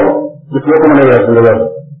defal loolu bis boo ko mën a weesu nga weesu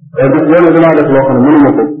waaye bis loolu dinaa def loo xam ne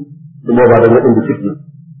mënuma ko su boobaa da nga indi fitna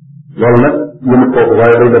loolu nag yëmut kooku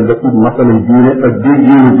waaye day dem ba ci masalan diine ak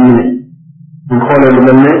déggiinu diine buñ xoolee lu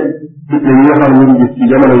mel ne fitna yi nga xam ne ñu ngi gis ci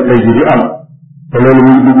jamono tey ji di am te loolu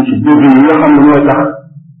ñu ngi dugg ci dégg yi nga xam ne ñooy tax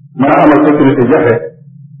mën a amal sécurité jafe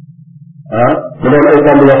mu doon ay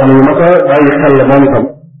tomb yoo xam ne yu ma ko bàyyi xel la moom itam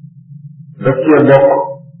daf cee bokk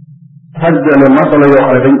xajjale masala yoo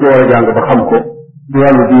xam ne dañ ko war a jàng ba xam ko ci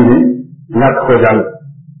wàllu diine ñàkk koo jàng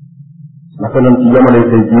masalan ci jamono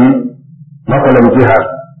tey jii masalan jihaad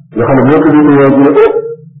yoo xam ne boo ko gisee yow dina loolu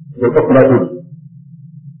ëpp naa tudd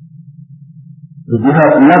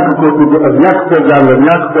jihaad ñàkk koo tudd ak ñàkk koo jàng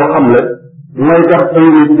ñàkk koo xamle mooy tax ay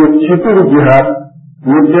nit jóg ci turu jihaad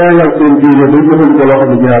ñu jàngal seen diine ba jëfandikoo loo xam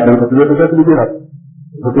ne jihaad dañ ko tuddee te fekk du jihaad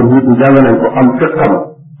parce que nit ñi jàng nañ ko am fiqam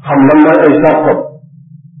xam lan mooy ay sartam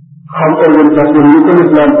xam organisation yi ko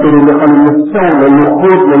lislaam tëri nga xam ne lu sew la lu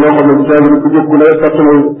xóot la loo xam ne jàng ko jóg bu ne façon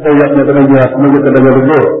say yàq ne dana jihaad ma njëkk a dajale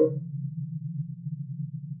dóor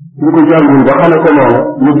ñu ko jàngul ba xamee ko noonu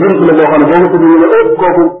ñu bunt la boo xam ne boo ko tudd ñu ne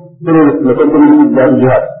kooku terroriste la kon tamit daal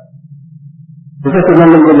jihaad bu fekkee nan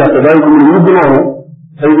lañ ko jàppe daañu ko mën a yóbbu noonu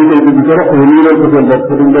ay bi tey bi ca roq yi ñu leen ko seen bopp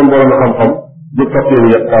te duñ doon borom xam-xam di papier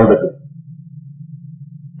yi taal dëkk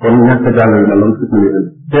kon ñàkk jàng yi na loolu fitna lay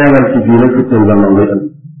indi teengal ci diine fitna la noonu lay indi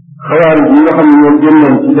xawaarij yi nga xam ne ñoom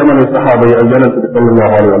génnoon ci jamono saxaaba yi ak yonente bi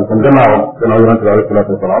sallallahu alayhi wa sallam gannaawam gannaaw yonente bi alayhi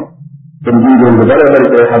salaatu wasalaam kon jiidoon lu bare bari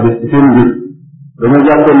ay xadis ci seen mbir dañoo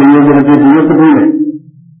jàppoon ne ñoo gën a dégg ñëpp diine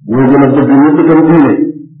ñoo gën a dëgg ñëpp itam diine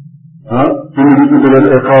ci ñu di tudde leen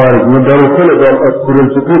ay xawaarij ñu daru fële doon ak kuréel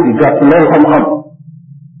su tuuti gàtt lool xam-xam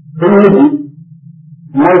dañu nit yi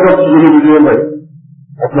mooy topp ci yéne bi di leen rey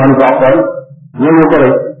Usmaan ibn Affaan ñoo ñoo ko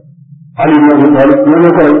rey Ali ibn Abi Talib ñoo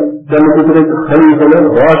ñoo ko rey kenn ku ci nekk xalifa la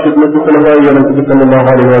rachid la ci xulafaay yonente bi sallallahu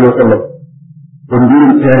alayhi wa sallam kon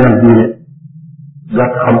mbirum teenal diine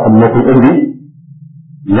gàtt xam-xam moo koy indi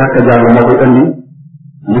ñàkk a jàng moo koy indi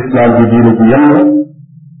l'islam bi diine ji yem la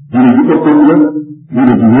diine ji ëpput la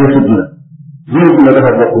diine ji yéexut la diine ji la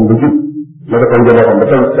defar boppam ba jub la defar njabootam ba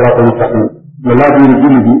tegu siraatal mustaqim la laa diine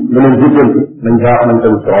julli bi la leen jubbanti nañ baax nañ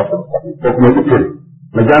tegu siraatal mustaqim kooku mooy itteel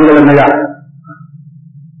na jàngale na yàq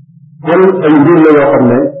kon ay mbir la yoo xam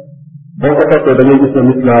ne boo ko toppee da ngay gis ne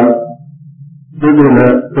l'islam tuddee na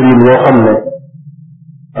sëriñ yoo xam ne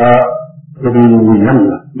sëriñ yu yem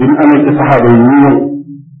la bi mu amee ci saxaaba yi ñu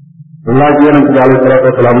ñëw laaj yonent bi alayhi salaatu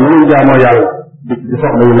wasalaam nu muy jaamoo yàlla di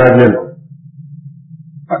soxla yu laaj leen ko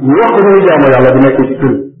ñu wax ko nu muy jaamoo yàlla di nekk ci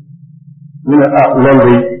kër ñu ne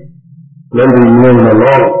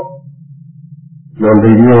loolu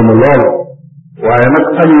day ñëw na lool waaye nag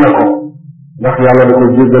sañ na ko ndax yàlla da ko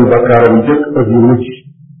jéggal bakkaaram jëkk ak yu mujj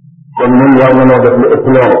kon ñun war na noo def lu ëpp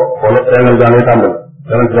loolu wala teenal daanay tàmbal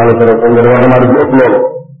yonent bi alayhi salaatu wasalaam nga war na maa def lu ëpp loolu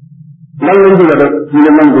lan lañ bëgg a def ñu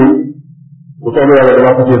ne man de bu soobee yàlla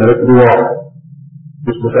damaa fas yéene rek di woor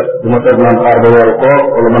bis bu set du ma seet naan xaar ba weeru koor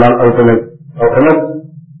wala ma naan alxames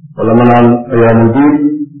wala ma naan ayaamul biir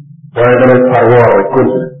waaye damay xaar woor rek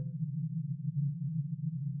continué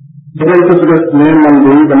beneen ko ci des ne man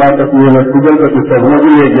de damaa fas yéene ku jël ko ci soog bu ma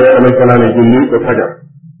jullee gee damay fanaane julli ba fajar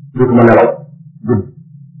dutuma nelaw gudd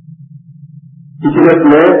ci ci des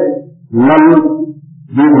ne man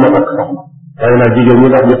duutuma takk soxna waaye naa jigéen ñi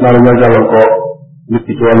ndax gis naa ne ñoo jàllal ko nit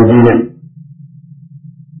ki ci wàllu diine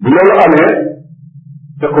bi loolu amee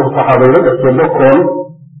fekk ko saxaaba yi rek daf cee bokkoon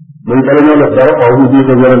muy bala ñoo def dara waaw ñu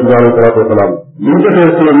jiitoo yonente bi alayhi salaatu wasalaam li ñu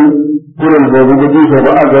defee seen kuréel boobu ba jiitoo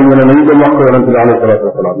ba àggal ñu ne nañu dem wax ko yonente bi alayhi salaatu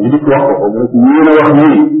wasalaam ñu dikk wax ko mu ne ñu ne wax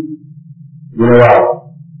nii ñu ne waaw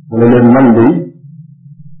mu ne leen man de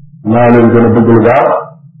maa leen gën a bëgg lu baax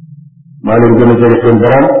maa leen gën a jege seen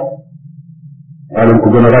borom maa leen ko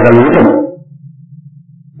gën a ragal itam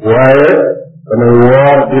waaye damay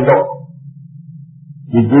woor di dog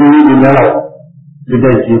di julli di nelaw di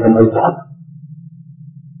denc itam ay soxna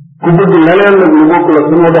ku bëgg leneen nag lu bokk la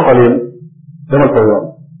suñu doxalin demal sa yoon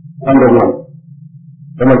ànd ak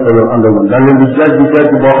man daal leen di jaaj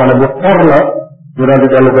boo xam ne bu xor la ñu daal di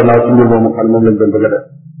dellu gannaaw ci mbir moomu xam moom lañ doon bëgg a def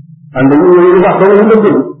ànd ak ñun lu baax dama ñu bëgg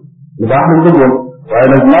lu baax lañ bëggoon waaye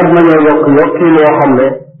nag mar nañoo yokki loo xam ne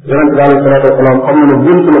yonente bi alayhi salaatu wasalaam xam na ne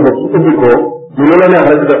bunt la bopp su ubbi ko ñu lu la neex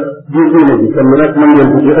rek def diine bi kon lu nekk mën ngeen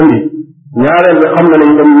ko ci andi ñaareel bi xam na ne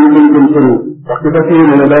itam ñu gën gën sëñu wax ci fas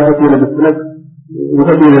yéene ne daa fas yéene bis bu nekk bu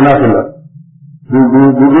fas yéene naafi la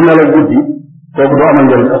du nelaw guddi kooku du amal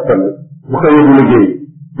njëriñ askan bi bu xëyee du liggéey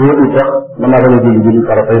du sax mën naa bañ a julli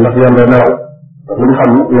farata yi ndax yendoo nelaw parce que li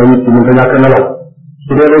xam ne nit ki mën ta ñàkk nelaw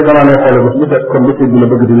su dee day fanaanee xoole ba su set kon bëccëg bi la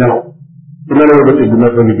bëgg di nelaw su nelawee bëccëg bi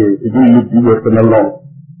nar a liggéey te jiw nit yi wër ko mel noonu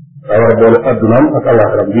daa war a boole addunaam ak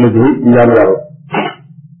àllaaxiram di liggéey di ñaan yàlla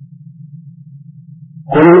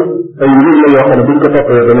kon ay mbir la yoo xam ne buñ ko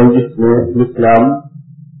toppee danañ gis ne l'islam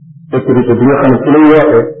sécurité bi nga xam ne ci lay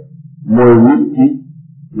woote mooy nit ki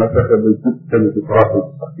na fexe ba jub tegu ci siraat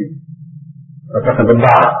mustaqim na fexe ba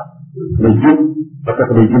baax na jub na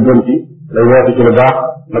fexe ba jubbanti lay woote ci lu baax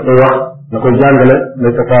na koy wax na koy jàngale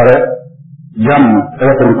lay tasaare jàmm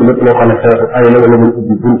téléphone ko lépp loo xam ne xeetu ay la wala muy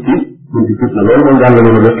ubbi bunti fitna loolu mooy jàngale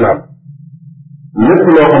lu l'islam lépp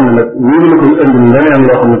loo xam ne nag ñu ngi la koy indi leneen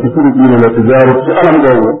loo xam ne ci suñu diine la te jaarut ci anam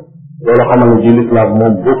googu loolu xamal ne ji l'islam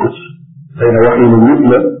moom bokku ci xëy na waxinu nit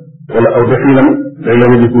la wala aw definam day la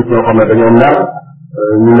nga gis nit ñoo xam ne dañoo nar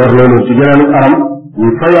ñu nar loolu ci geneen anam ñu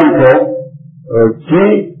fayantoo ci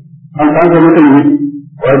en tant que nit nit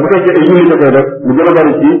waaye bu fekkee ay jullit koy def lu gën a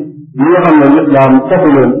bari ci ñi nga xam ne l'islam topp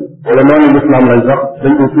leen wala noonu l'islam lañ sax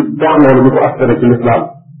dañ ko fi dox loolu ñu ko askane ci l'islam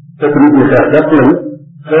fekk nit ñi xeex jàpp lañ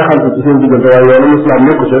xeexal ko ci seen diggante waaye yoonu l'islam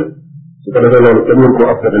nekku ca su ko defee loolu kenn mën koo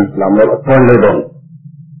askane l'islam loolu ak tooñ lay doon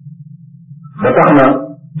ba tax na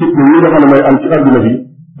fitna yi nga xam ne mooy am ci adduna bi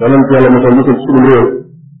danañ ci yàlla mosal mosal ci suñu réew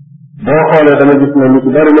boo xoolee da nga gis ne lu ci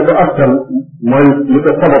bari li ko askan mooy li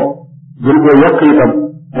ko sabab gën koo yokk itam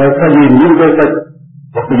mooy fajir yi ñu koy faj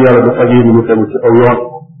wax dëgg yàlla du fajir yi ñu tegu ci aw yoon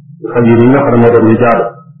du fajir yi nga xam ne moo doon ñu jaadu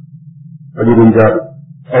fajir yi ñu jaadu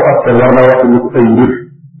aw askan war naa wax ni ko ay mbir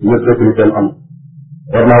ngir sécurité am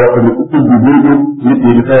war naa wax ni ko ubbi buntu nit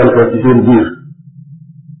yi di fayal ko ci seen biir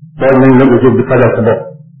tool nañ la nga jóg di fajal sa bopp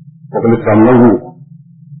kooku l'islam nangu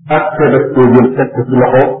ak def koo jël teg ko ci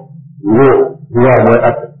loxo wóo waaw mooy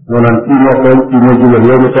ak moo naan kii moo tooñ kii moo jubal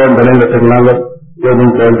yow mi tooñ danañ la teg nangam yow miñ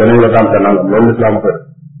tooñ danañ la dàmpe nangam loolu l'islam koy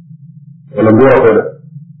def wala nguur a koy def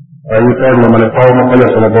waaye ñu tooñ ma ne faaw ma fajal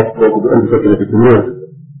sama bopp kooku du indi sécurité ci réew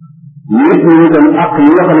nit ñi itam ak yi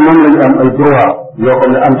nga xam ne moom lañu am ay droit yoo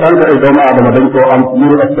xam ne en tant que ay doomu aadama dañ koo am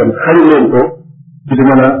yiru askan xañ leen ko ci di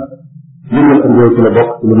mën a limal am réew ci la bokk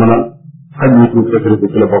ci lu mën a xaj nit ñi sécurité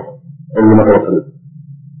ci la bokk loolu lu ma ko waxee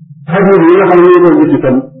xaj nit yi nga xam ne ñu koy gis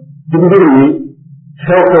itam ci mbir mi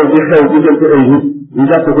xew-xew di xew diggante ay nit ñu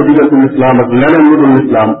jàpp ko diggante l'islam ak leneen lu dul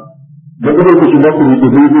l'islam ba dugal ko ci bopp nit ñi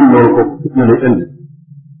dañu dul loolu ko fitna lay indi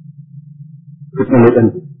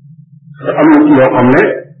te am na ci yoo xam ne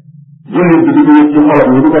jullit bi di ko ci xolam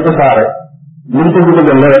ñu di ko tasaare ñu ko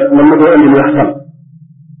bëggal la rek mën na koo indi waxtaan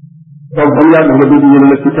toog ba mu yàgg nga dégg ñu ne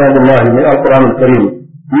la kitaabullahi muy alquran al karim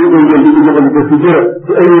ñu koy jël di ko jëfandikoo ci jërëb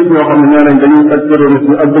ci ay nit ñoo xam ne nee nañ dañuy faj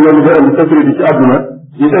terrorisme ak dañoo bëgg a indi sécurité ci àdduna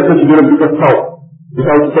ñu teg ko ci jërëb di ko taw ci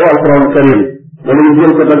kaw alquran al karim wala ñu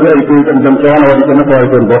jël ko dagg ay këyitam dem ca wana wa di ko nettoyé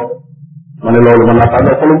seen bopp ma ne loolu mën naa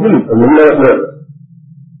tàggal xolu jullit ak lu mu lay wax leen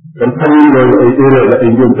kon xam yi yooyu ay erreur la ay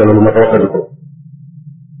njuumte la lu ma ko waxee ko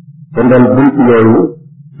kon daal bunt yooyu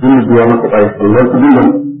jullit bi war na ko bàyyi xel lool ci dundam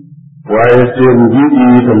waaye seen njiit yi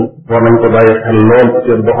itam war nañ ko bàyyi xel lool ci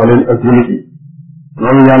seen doxalin ak jullit yi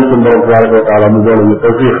noonu ñaan suñu borom tabaraka wa taala mu boole ñu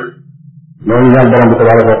tawfiix noonu ñaan borom bi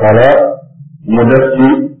tabaraka wa taala mu def ci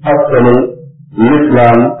askanu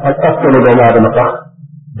l'islam ak askanu doomu aadama tax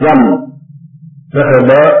jàmm fexe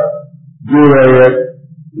ba jiwee yeeg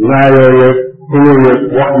ñaayoo yeeg xuloo yeeg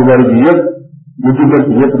wax ju bari bi yëpp ñu jubal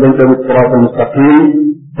ci yëpp dañ tamit siraatal mustaqim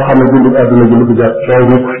fa xam ne dundub àdduna ji lu ko jaar coow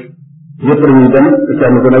nit yëpp dañuy dem te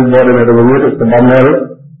kenn ku nekk boo demee dama wéete sa bàmmeel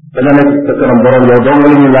da nga nekk sa kanam borom yow dong la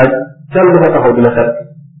ñuy laaj kenn du fa taxaw di la xet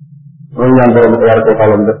loolu ñaan borom bi tabaraka wa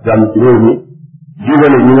taala def jàmm ci réew mi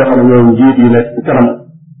jubale ñi nga xam ne ñooy njiit yi nekk ci kanam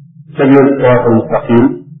teg leen siraatal mustaqim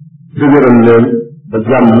dëgëral leen ba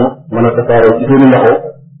jàmm mën a tasaaroo ci seen i loxo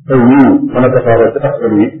te wiiw mën a tasaaroo ci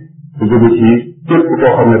askan wi bu jóge ci képp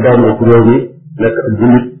koo xam ne daan nga ci réew mi nekk ak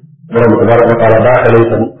jullit borom bi tabaraka wa taala baaxee la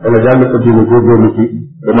itam da nga jàng sa diine góorgóorlu ci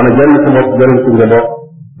ba mën a jëriñ sa bopp jëriñ sa njaboot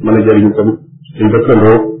mën a jëriñ tamit say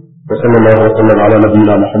dëkkandoo wa sallallahu wa sallam ala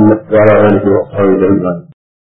nabiyina muhammad wa ala alihi wa ashabihi ajmain